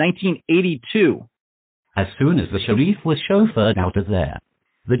song from 1982. As soon as the Sharif was chauffeured out of there,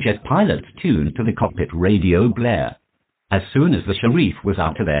 the jet pilots tuned to the cockpit radio blare. As soon as the Sharif was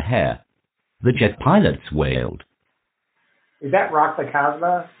out of their hair, the jet pilots wailed. Is that Rock the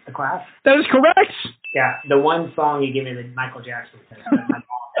Casbah, the Clash? That is correct. Yeah, the one song you give me that Michael Jackson said.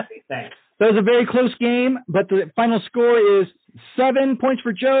 Thanks. That was a very close game, but the final score is 7 points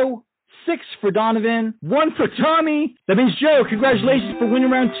for Joe, 6 for Donovan, 1 for Tommy. That means, Joe, congratulations for winning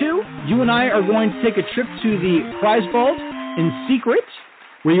round 2. You and I are going to take a trip to the prize vault in secret,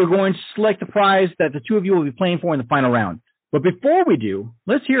 where you're going to select the prize that the two of you will be playing for in the final round. But before we do,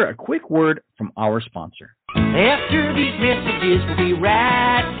 let's hear a quick word from our sponsor. After these messages, we'll be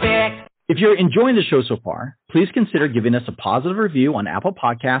right back. If you're enjoying the show so far, please consider giving us a positive review on Apple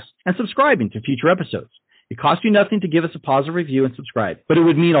Podcasts and subscribing to future episodes. It costs you nothing to give us a positive review and subscribe, but it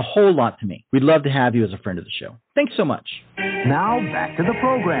would mean a whole lot to me. We'd love to have you as a friend of the show. Thanks so much. Now back to the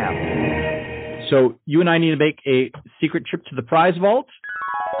program. So you and I need to make a secret trip to the prize vault.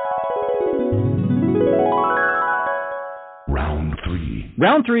 Round 3.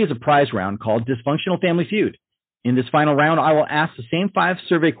 Round 3 is a prize round called Dysfunctional Family Feud. In this final round, I will ask the same 5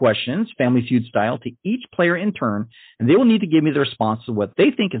 survey questions, Family Feud style, to each player in turn, and they will need to give me the response to what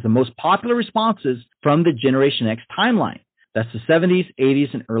they think is the most popular responses from the Generation X timeline. That's the 70s,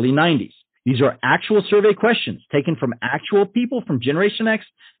 80s, and early 90s. These are actual survey questions taken from actual people from Generation X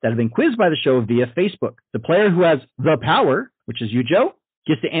that have been quizzed by the show via Facebook. The player who has the power, which is you, Joe,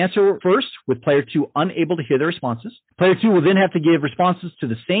 gets to answer first, with player 2 unable to hear the responses. Player 2 will then have to give responses to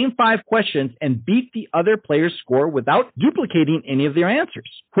the same 5 questions and beat the other player's score without duplicating any of their answers.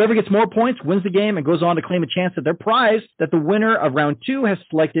 Whoever gets more points wins the game and goes on to claim a chance at their prize that the winner of round 2 has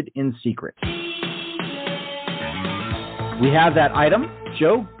selected in secret. We have that item.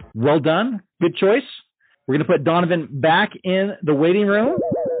 Joe, well done. Good choice. We're going to put Donovan back in the waiting room.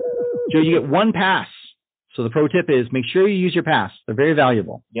 Joe, you get 1 pass. So the pro tip is make sure you use your pass. They're very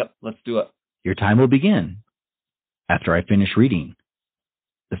valuable. Yep, let's do it. Your time will begin after I finish reading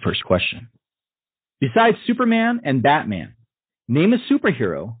the first question. Besides Superman and Batman, name a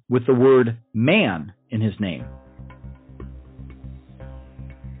superhero with the word man in his name.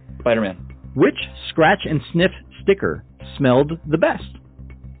 Spider-Man. Which scratch and sniff sticker smelled the best?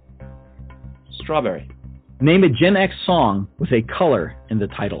 Strawberry. Name a Gen X song with a color in the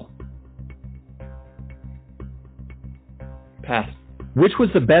title. Pass. Which was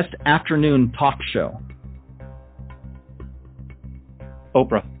the best afternoon talk show?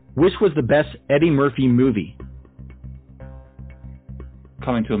 Oprah. Which was the best Eddie Murphy movie?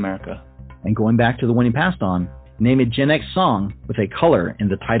 Coming to America. And going back to the one you passed on, name a Gen X song with a color in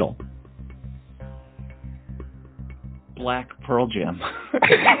the title. Black Pearl Jam.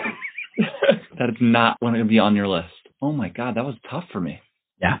 That is not going to be on your list. Oh my God, that was tough for me.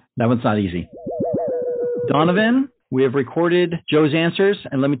 Yeah, that one's not easy. Donovan, we have recorded Joe's answers,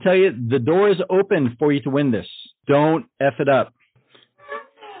 and let me tell you, the door is open for you to win this. Don't F it up.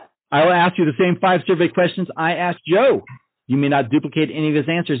 I will ask you the same 5 survey questions I asked Joe. You may not duplicate any of his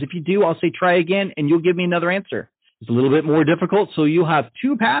answers. If you do, I'll say try again, and you'll give me another answer. It's a little bit more difficult, so you'll have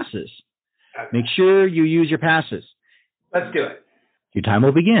 2 passes. Make sure you use your passes. Let's do it. Your time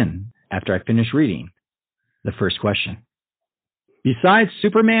will begin after I finish reading the first question. Besides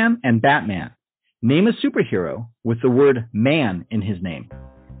Superman and Batman, name a superhero with the word man in his name.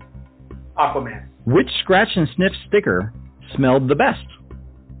 Aquaman. Which scratch and sniff sticker smelled the best?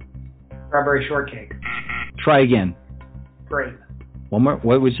 Strawberry shortcake. Try again. Grape. One more.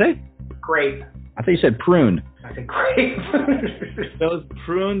 What would you say? Grape. I thought you said prune. I said grape. Those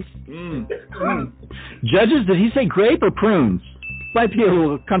prunes. Judges, did he say grape or prunes? Might be a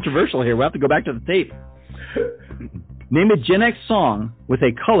little controversial here. We'll have to go back to the tape. Name a Gen X song with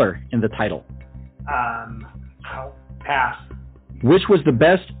a color in the title. I'll pass. Which was the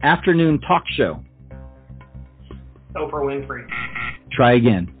best afternoon talk show? Oprah Winfrey. Try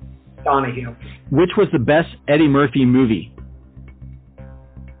again. Donahue. Which was the best Eddie Murphy movie?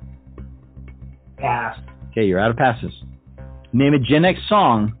 Pass. Okay, you're out of passes. Name a Gen X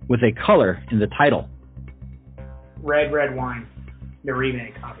song with a color in the title. Red, Red Wine. The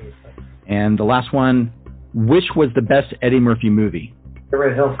remake, obviously. And the last one, which was the best Eddie Murphy movie?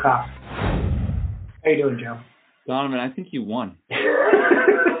 Beverly Hills Cop. How you doing, Joe? Donovan, I think you won.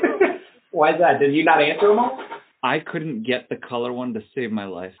 Why is that? Did you not answer them all? I couldn't get the color one to save my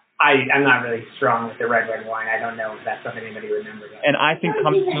life. I'm not really strong with the Red, Red Wine. I don't know if that's something anybody remembers. And I think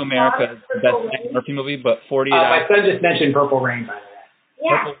Coming to America is the best Eddie Murphy movie, but 48 My son just mentioned Purple Rain, by the way.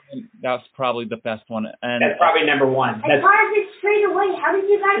 Yeah. That's probably the best one. And that's probably number 1. I thought of it straight away. How did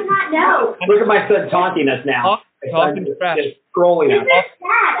you guys not know? Look at my son taunting us now. Talking trash. Just scrolling us. This is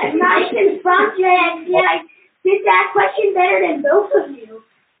sad. I'm not even frustrated. Yeah, I did that question better than both of you.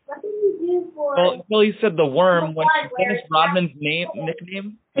 What did you do for... Well, you said the worm when you finished Rodman's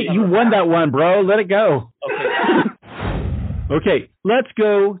nickname. Hey, you won that one, bro. Let it go. Okay. Okay, let's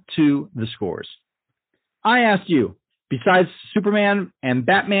go to the scores. I asked you, besides Superman and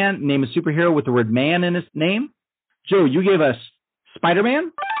Batman, name a superhero with the word man in his name. Joe, you gave us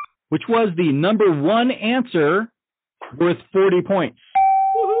Spider-Man, which was the number 1 answer worth 40 points.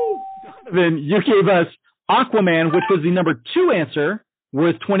 Woohoo! Then you gave us Aquaman, which was the number 2 answer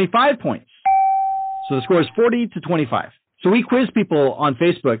worth 25 points. So the score is 40 to 25. So we quiz people on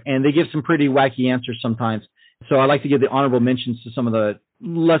Facebook, and they give some pretty wacky answers sometimes. So I like to give the honorable mentions to some of the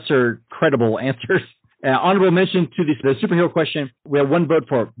lesser credible answers. Honorable mention to the superhero question. We have 1 vote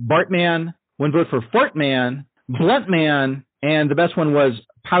for Bartman, 1 vote for Fartman, Bluntman, and the best one was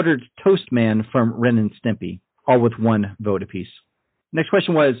Powdered Toast Man from Ren and Stimpy, all with 1 vote apiece. Next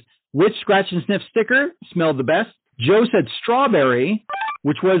question was, which scratch and sniff sticker smelled the best? Joe said strawberry,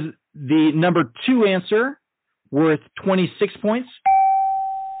 which was the number 2 answer, worth 26 points.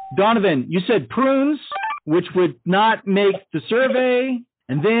 Donovan, you said prunes, which would not make the survey.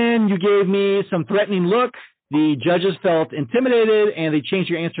 And then you gave me some threatening look. The judges felt intimidated, and they changed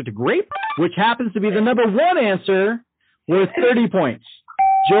your answer to grape, which happens to be the number 1 answer, worth 30 points.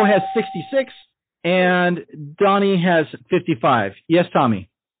 Joe has 66, and Donnie has 55. Yes, Tommy?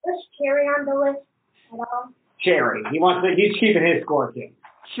 Was Cherry on the list at all? Cherry. He's keeping his score, too.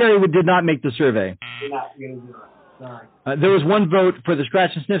 Cherry did not make the survey. Sorry. There was 1 vote for the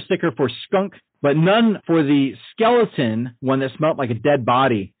scratch and sniff sticker for skunk, but none for the skeleton one that smelled like a dead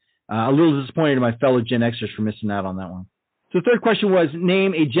body. A little disappointed in my fellow Gen Xers for missing out on that one. So the third question was,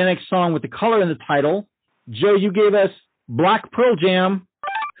 name a Gen X song with the color in the title. Joe, you gave us Black Pearl Jam.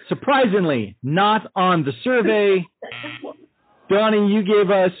 Surprisingly, not on the survey. Donnie, you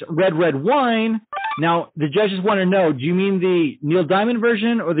gave us Red Red Wine. Now, the judges want to know, do you mean the Neil Diamond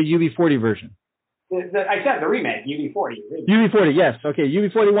version or the UB40 version? I said the remake, UB40. UB40, yes. Okay,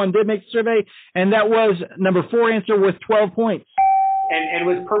 UB41 did make the survey, and that was number 4 answer with 12 points. And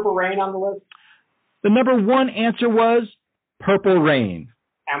was Purple Rain on the list? The number 1 answer was Purple Rain.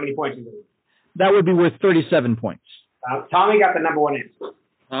 How many points is it? That would be worth 37 points. Tommy got the number 1 answer.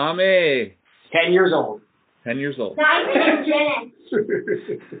 Tommy. 10 years old. 10 years old.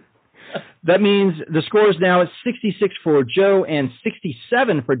 That means the score is now at 66 for Joe and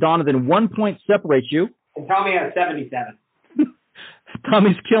 67 for Donovan. 1 point separates you. And Tommy has 77.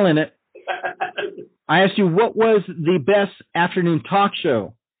 Tommy's killing it. I asked you, what was the best afternoon talk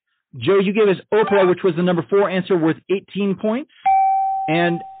show? Joe, you gave us Oprah, which was the number 4 answer, worth 18 points.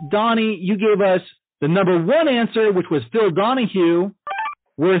 And Donnie, you gave us the number 1 answer, which was Phil Donahue,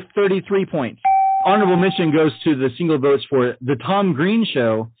 worth 33 points. Honorable mention goes to the single votes for The Tom Green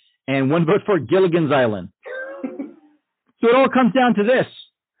Show and 1 vote for Gilligan's Island. So it all comes down to this.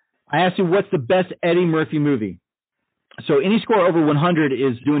 I asked you, what's the best Eddie Murphy movie? So any score over 100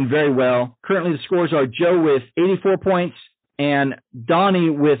 is doing very well. Currently, the scores are Joe with 84 points and Donnie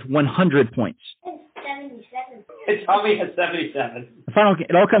with 100 points. 77. Tommy has 77.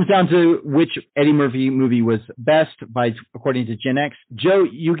 It all comes down to which Eddie Murphy movie was best, according to Gen X. Joe,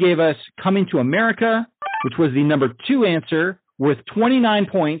 you gave us Coming to America, which was the number 2 answer, worth 29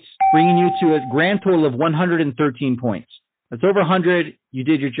 points, bringing you to a grand total of 113 points. That's over 100. You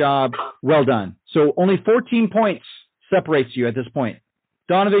did your job. Well done. So only 14 points separates you at this point.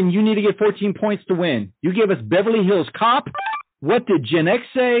 Donovan, you need to get 14 points to win. You gave us Beverly Hills Cop. What did Gen X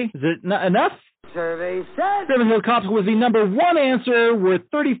say? Is it not enough? Survey said Beverly Hills Cop was the number 1 answer worth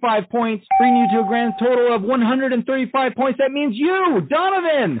 35 points, bringing you to a grand total of 135 points. That means you,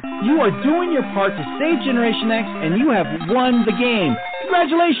 Donovan, you are doing your part to save Generation X, and you have won the game.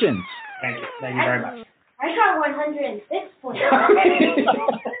 Congratulations. Thank you. Thank you very much. I got 106 points.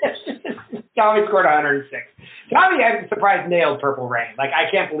 Tommy scored 106. Tommy, I'm surprised, nailed Purple Rain. Like, I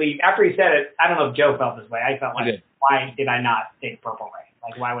can't believe, after he said it, I don't know if Joe felt this way. I felt like, why did I not think Purple Rain?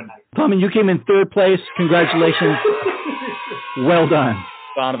 Like, why wouldn't I? Tommy, you came in 3rd place. Congratulations. Well done.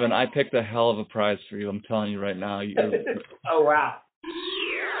 Donovan, I picked a hell of a prize for you. I'm telling you right now. Oh, wow.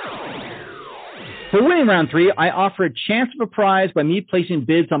 For winning round 3, I offer a chance of a prize by me placing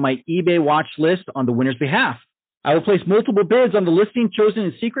bids on my eBay watch list on the winner's behalf. I will place multiple bids on the listing chosen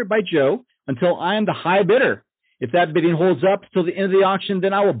in secret by Joe until I am the high bidder. If that bidding holds up till the end of the auction,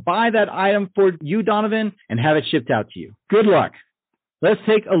 then I will buy that item for you, Donovan, and have it shipped out to you. Good luck. Let's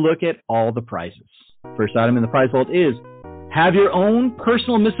take a look at all the prizes. First item in the prize vault is have your own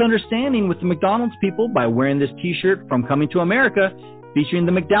personal misunderstanding with the McDonald's people by wearing this t-shirt from Coming to America featuring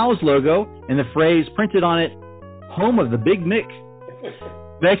the McDowell's logo and the phrase printed on it, home of the Big Mick.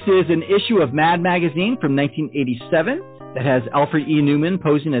 Next is an issue of Mad Magazine from 1987 that has Alfred E. Newman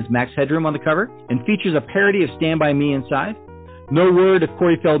posing as Max Headroom on the cover and features a parody of Stand By Me inside. No word if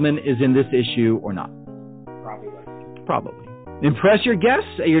Corey Feldman is in this issue or not. Probably. Impress your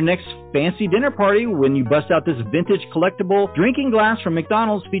guests at your next fancy dinner party when you bust out this vintage collectible drinking glass from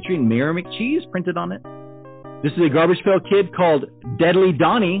McDonald's featuring Mayor McCheese printed on it. This is a Garbage Pail Kid called Deadly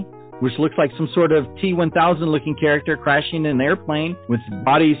Donnie, which looks like some sort of T-1000 looking character crashing in an airplane with his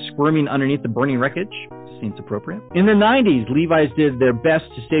body squirming underneath the burning wreckage. Seems appropriate. In the 90s, Levi's did their best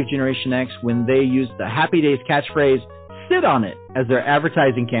to save Generation X when they used the Happy Days catchphrase, "Sit on it," as their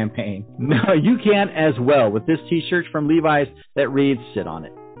advertising campaign. Now you can as well with this t-shirt from Levi's that reads, "Sit on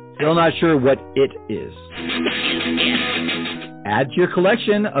it." Still not sure what it is. Add to your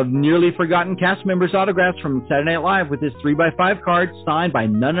collection of nearly forgotten cast members' autographs from Saturday Night Live with this 3x5 card signed by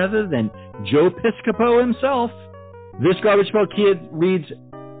none other than Joe Piscopo himself. This Garbage Pail Kid reads,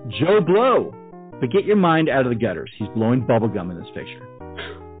 "Joe Blow," but get your mind out of the gutters. He's blowing bubblegum in this picture.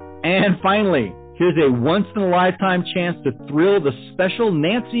 And finally, here's a once-in-a-lifetime chance to thrill the special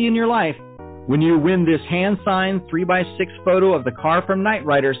Nancy in your life when you win this hand-signed 3x6 photo of the car from Knight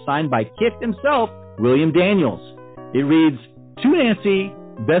Rider signed by Kit himself, William Daniels. It reads, "To Nancy,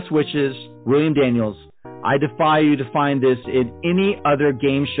 best wishes, William Daniels. I defy you to find this in any other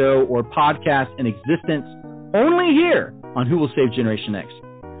game show or podcast in existence, only here on Who Will Save Generation X."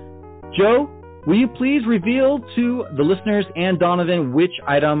 Joe, will you please reveal to the listeners and Donovan which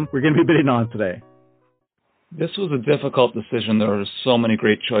item we're going to be bidding on today? This was a difficult decision. There were so many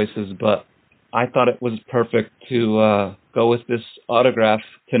great choices, but I thought it was perfect to go with this autograph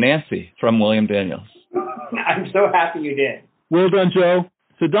to Nancy from William Daniels. I'm so happy you did. Well done, Joe.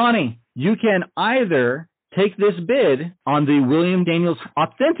 So, Donnie, you can either take this bid on the William Daniels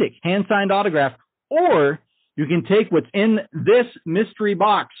authentic hand-signed autograph, or you can take what's in this mystery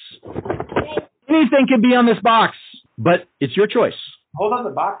box. Anything can be on this box, but it's your choice. Hold on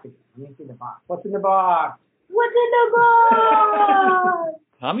the box again. Let me see the box. What's in the box? What's in the box?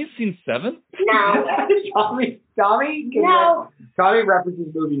 Tommy's seen 7? No. Tommy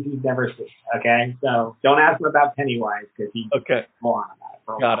references movies he's never seen, okay? So don't ask him about Pennywise because he's more on about it.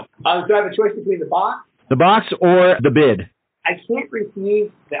 Got it. So I have a choice between the box. The box or the bid. I can't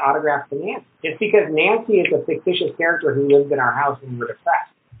receive the autograph to Nancy. It's because Nancy is a fictitious character who lived in our house when we were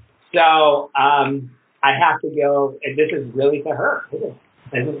depressed. So I have to go, and this is really to her.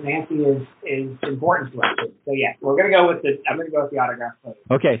 Nancy is important to us. So yeah, I'm gonna go with the autograph photo.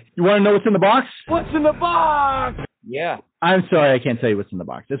 Okay. You want to know what's in the box? What's in the box? Yeah. I'm sorry, I can't tell you what's in the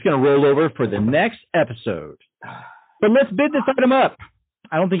box. It's gonna roll over for the next episode. But let's bid this item up.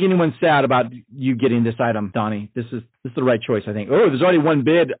 I don't think anyone's sad about you getting this item, Donnie. This is the right choice, I think. Oh, there's already one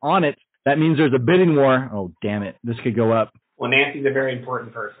bid on it. That means there's a bidding war. Oh, damn it. This could go up. Well, Nancy's a very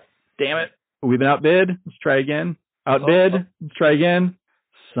important person. Damn it. We've been outbid. Let's try again. Outbid. Let's try again.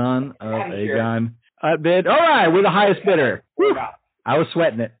 Son of a gun. Outbid. All right, we're the highest bidder. Whew. I was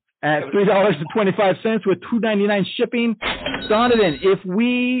sweating it. At $3.25 with $2.99 shipping. Donovan, if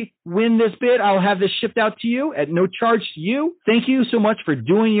we win this bid, I'll have this shipped out to you at no charge to you. Thank you so much for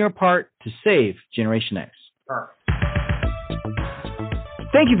doing your part to save Generation X. Perfect.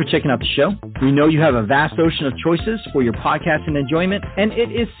 Thank you for checking out the show. We know you have a vast ocean of choices for your podcasting enjoyment, and it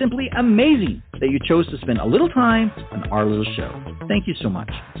is simply amazing that you chose to spend a little time on our little show. Thank you so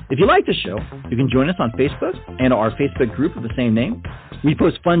much. If you like the show, you can join us on Facebook and our Facebook group of the same name. We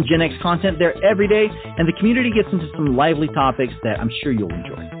post fun Gen X content there every day, and the community gets into some lively topics that I'm sure you'll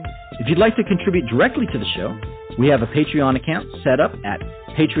enjoy. If you'd like to contribute directly to the show, we have a Patreon account set up at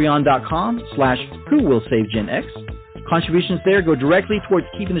patreon.com/whowillsavegenx. Contributions there go directly towards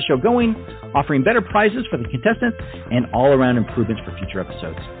keeping the show going, offering better prizes for the contestants, and all-around improvements for future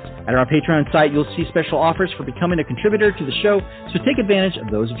episodes. At our Patreon site, you'll see special offers for becoming a contributor to the show, so take advantage of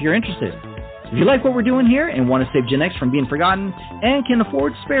those if you're interested. If you like what we're doing here and want to save Gen X from being forgotten and can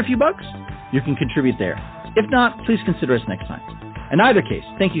afford to spare a few bucks, you can contribute there. If not, please consider us next time. In either case,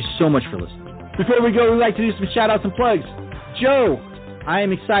 thank you so much for listening. Before we go, we'd like to do some shout-outs and plugs. Joe, I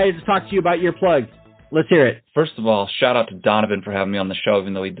am excited to talk to you about your plug. Let's hear it. First of all, shout out to Donovan for having me on the show,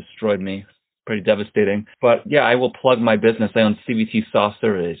 even though he destroyed me. Pretty devastating. But yeah, I will plug my business. I own CBT Soft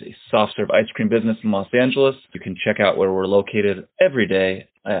Serve. It is a soft serve ice cream business in Los Angeles. You can check out where we're located every day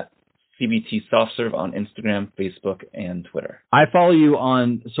at CBT Soft Serve on Instagram, Facebook, and Twitter. I follow you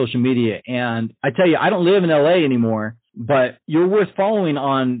on social media, and I tell you, I don't live in LA anymore, but you're worth following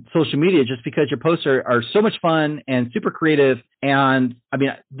on social media just because your posts are so much fun and super creative. And I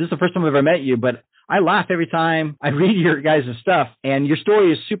mean, this is the first time I've ever met you, but I laugh every time I read your guys' stuff, and your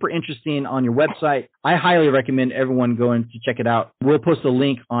story is super interesting on your website. I highly recommend everyone going to check it out. We'll post a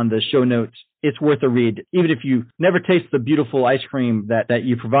link on the show notes. It's worth a read. Even if you never taste the beautiful ice cream that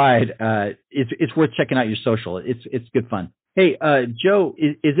you provide, it's worth checking out your social. It's good fun. Hey, Joe,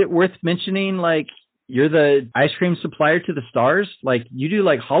 is it worth mentioning, like, you're the ice cream supplier to the stars? Like, you do,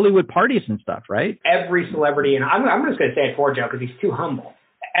 like, Hollywood parties and stuff, right? Every celebrity, and I'm just going to say it for Joe because he's too humble.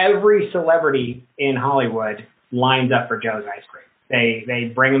 Every celebrity in Hollywood lines up for Joe's ice cream.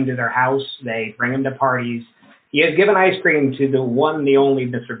 They bring him to their house. They bring him to parties. He has given ice cream to the one, the only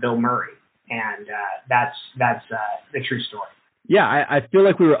Mr. Bill Murray, and that's the true story. Yeah, I feel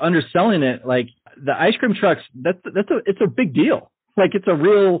like we were underselling it. Like, the ice cream trucks, it's a big deal. Like, it's a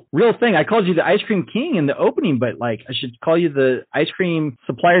real thing. I called you the ice cream king in the opening, but like, I should call you the ice cream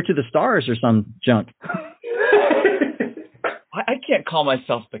supplier to the stars or some junk. I can't call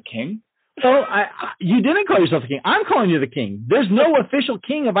myself the king. So you didn't call yourself the king. I'm calling you the king. There's no official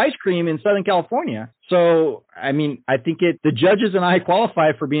king of ice cream in Southern California. So, I mean, I think the judges and I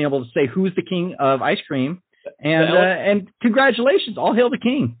qualify for being able to say who's the king of ice cream. And congratulations. All hail the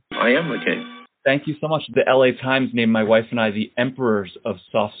king. I am the king. Thank you so much. The LA Times named my wife and I the emperors of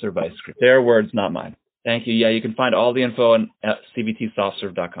soft serve ice cream. Their words, not mine. Thank you. Yeah, you can find all the info on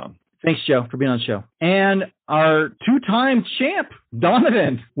cbtsoftserve.com. Thanks, Joe, for being on the show. And our two-time champ,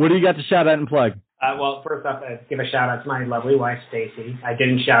 Donovan. What do you got to shout out and plug? Well, first off, give a shout out to my lovely wife, Stacy. I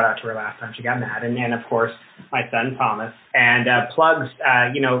didn't shout out to her last time. She got mad. And of course, my son, Thomas. And plugs,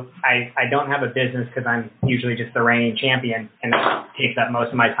 I don't have a business because I'm usually just the reigning champion, and it takes up most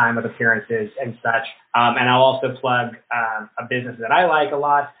of my time with appearances and such. And I'll also plug a business that I like a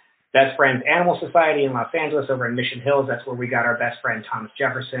lot, Best Friends Animal Society in Los Angeles over in Mission Hills. That's where we got our best friend, Thomas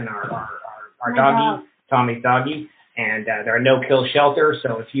Jefferson, our doggy, Tommy's doggy. And there are no-kill shelters,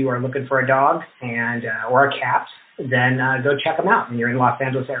 so if you are looking for a dog and or a cat, then go check them out when you're in the Los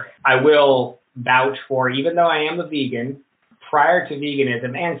Angeles area. I will vouch for, even though I am a vegan, prior to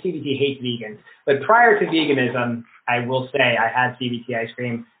veganism, and CBT hates vegans, but prior to veganism, I will say I had CBT ice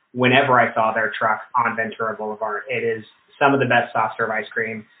cream whenever I saw their truck on Ventura Boulevard. It is some of the best soft serve ice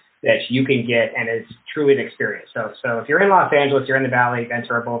cream that you can get, and it's truly an experience. So if you're in Los Angeles, you're in the Valley,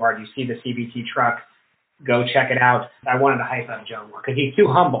 Ventura Boulevard, you see the CBT truck, go check it out. I wanted to hype up Joe more because he's too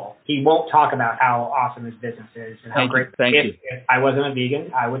humble. He won't talk about how awesome his business is and how great. Thank you. If I wasn't a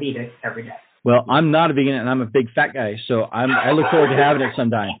vegan, I would eat it every day. Well, I'm not a vegan, and I'm a big fat guy, so I look forward to having it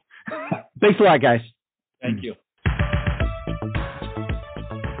sometime. Thanks a lot, guys. Thank you.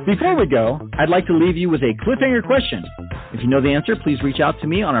 Before we go, I'd like to leave you with a cliffhanger question. If you know the answer, please reach out to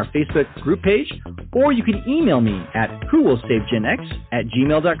me on our Facebook group page, or you can email me at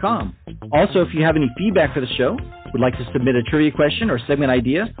whowillsavegenx@gmail.com. Also, if you have any feedback for the show, would like to submit a trivia question or segment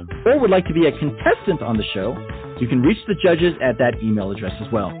idea, or would like to be a contestant on the show, you can reach the judges at that email address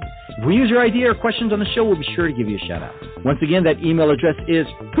as well. If we use your idea or questions on the show, we'll be sure to give you a shout out. Once again, that email address is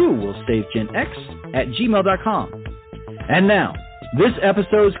whowillsavegenx@gmail.com. And now, this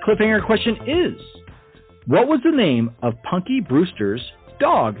episode's cliffhanger question is, what was the name of Punky Brewster's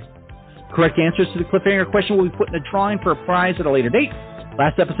dog? Correct answers to the cliffhanger question will be put in a drawing for a prize at a later date.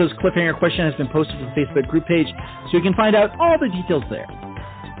 Last episode's cliffhanger question has been posted to the Facebook group page, so you can find out all the details there.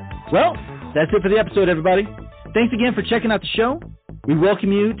 Well, that's it for the episode, everybody. Thanks again for checking out the show. We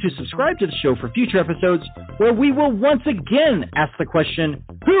welcome you to subscribe to the show for future episodes where we will once again ask the question,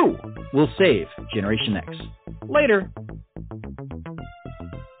 who will save Generation X? Later.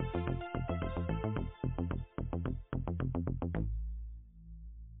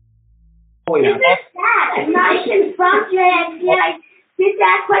 Isn't that a nice and prompt answer? I did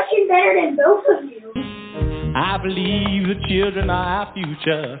that question better than both of you. I believe the children are our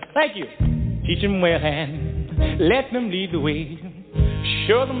future. Thank you. Teach them well and let them lead the way.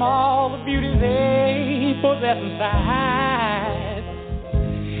 Show them all the beauty they possess inside.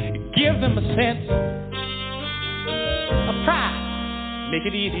 Give them a sense of pride. Make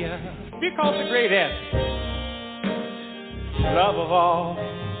it easier because the greatest love of all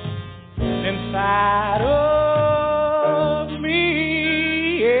inside of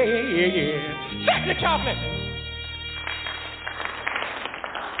me. Yeah. Shake the chocolate.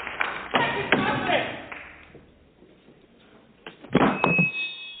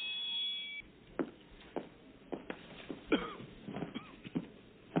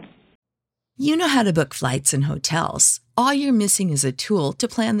 You know how to book flights and hotels. All you're missing is a tool to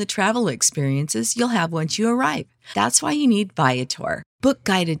plan the travel experiences you'll have once you arrive. That's why you need Viator. Book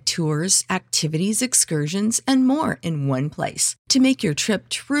guided tours, activities, excursions, and more in one place to make your trip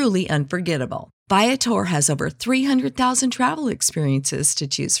truly unforgettable. Viator has over 300,000 travel experiences to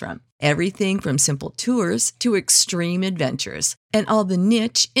choose from. Everything from simple tours to extreme adventures and all the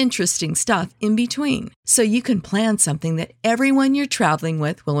niche, interesting stuff in between. So you can plan something that everyone you're traveling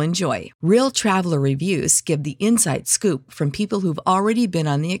with will enjoy. Real traveler reviews give the inside scoop from people who've already been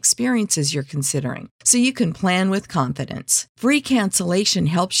on the experiences you're considering. So you can plan with confidence. Free cancellation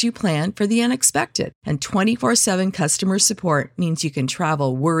helps you plan for the unexpected. And 24/7 customer support means you can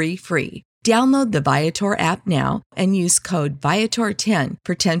travel worry-free. Download the Viator app now and use code Viator10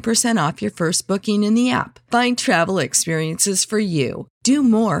 for 10% off your first booking in the app. Find travel experiences for you. Do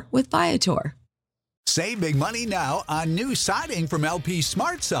more with Viator. Save big money now on new siding from LP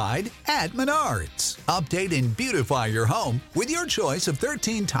SmartSide at Menards. Update and beautify your home with your choice of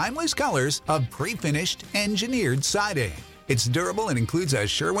 13 timeless colors of pre-finished engineered siding. It's durable and includes a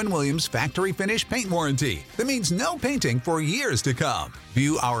Sherwin-Williams factory finish paint warranty that means no painting for years to come.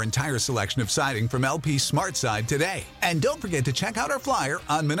 View our entire selection of siding from LP SmartSide today. And don't forget to check out our flyer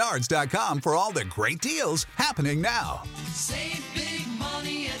on Menards.com for all the great deals happening now. Save big.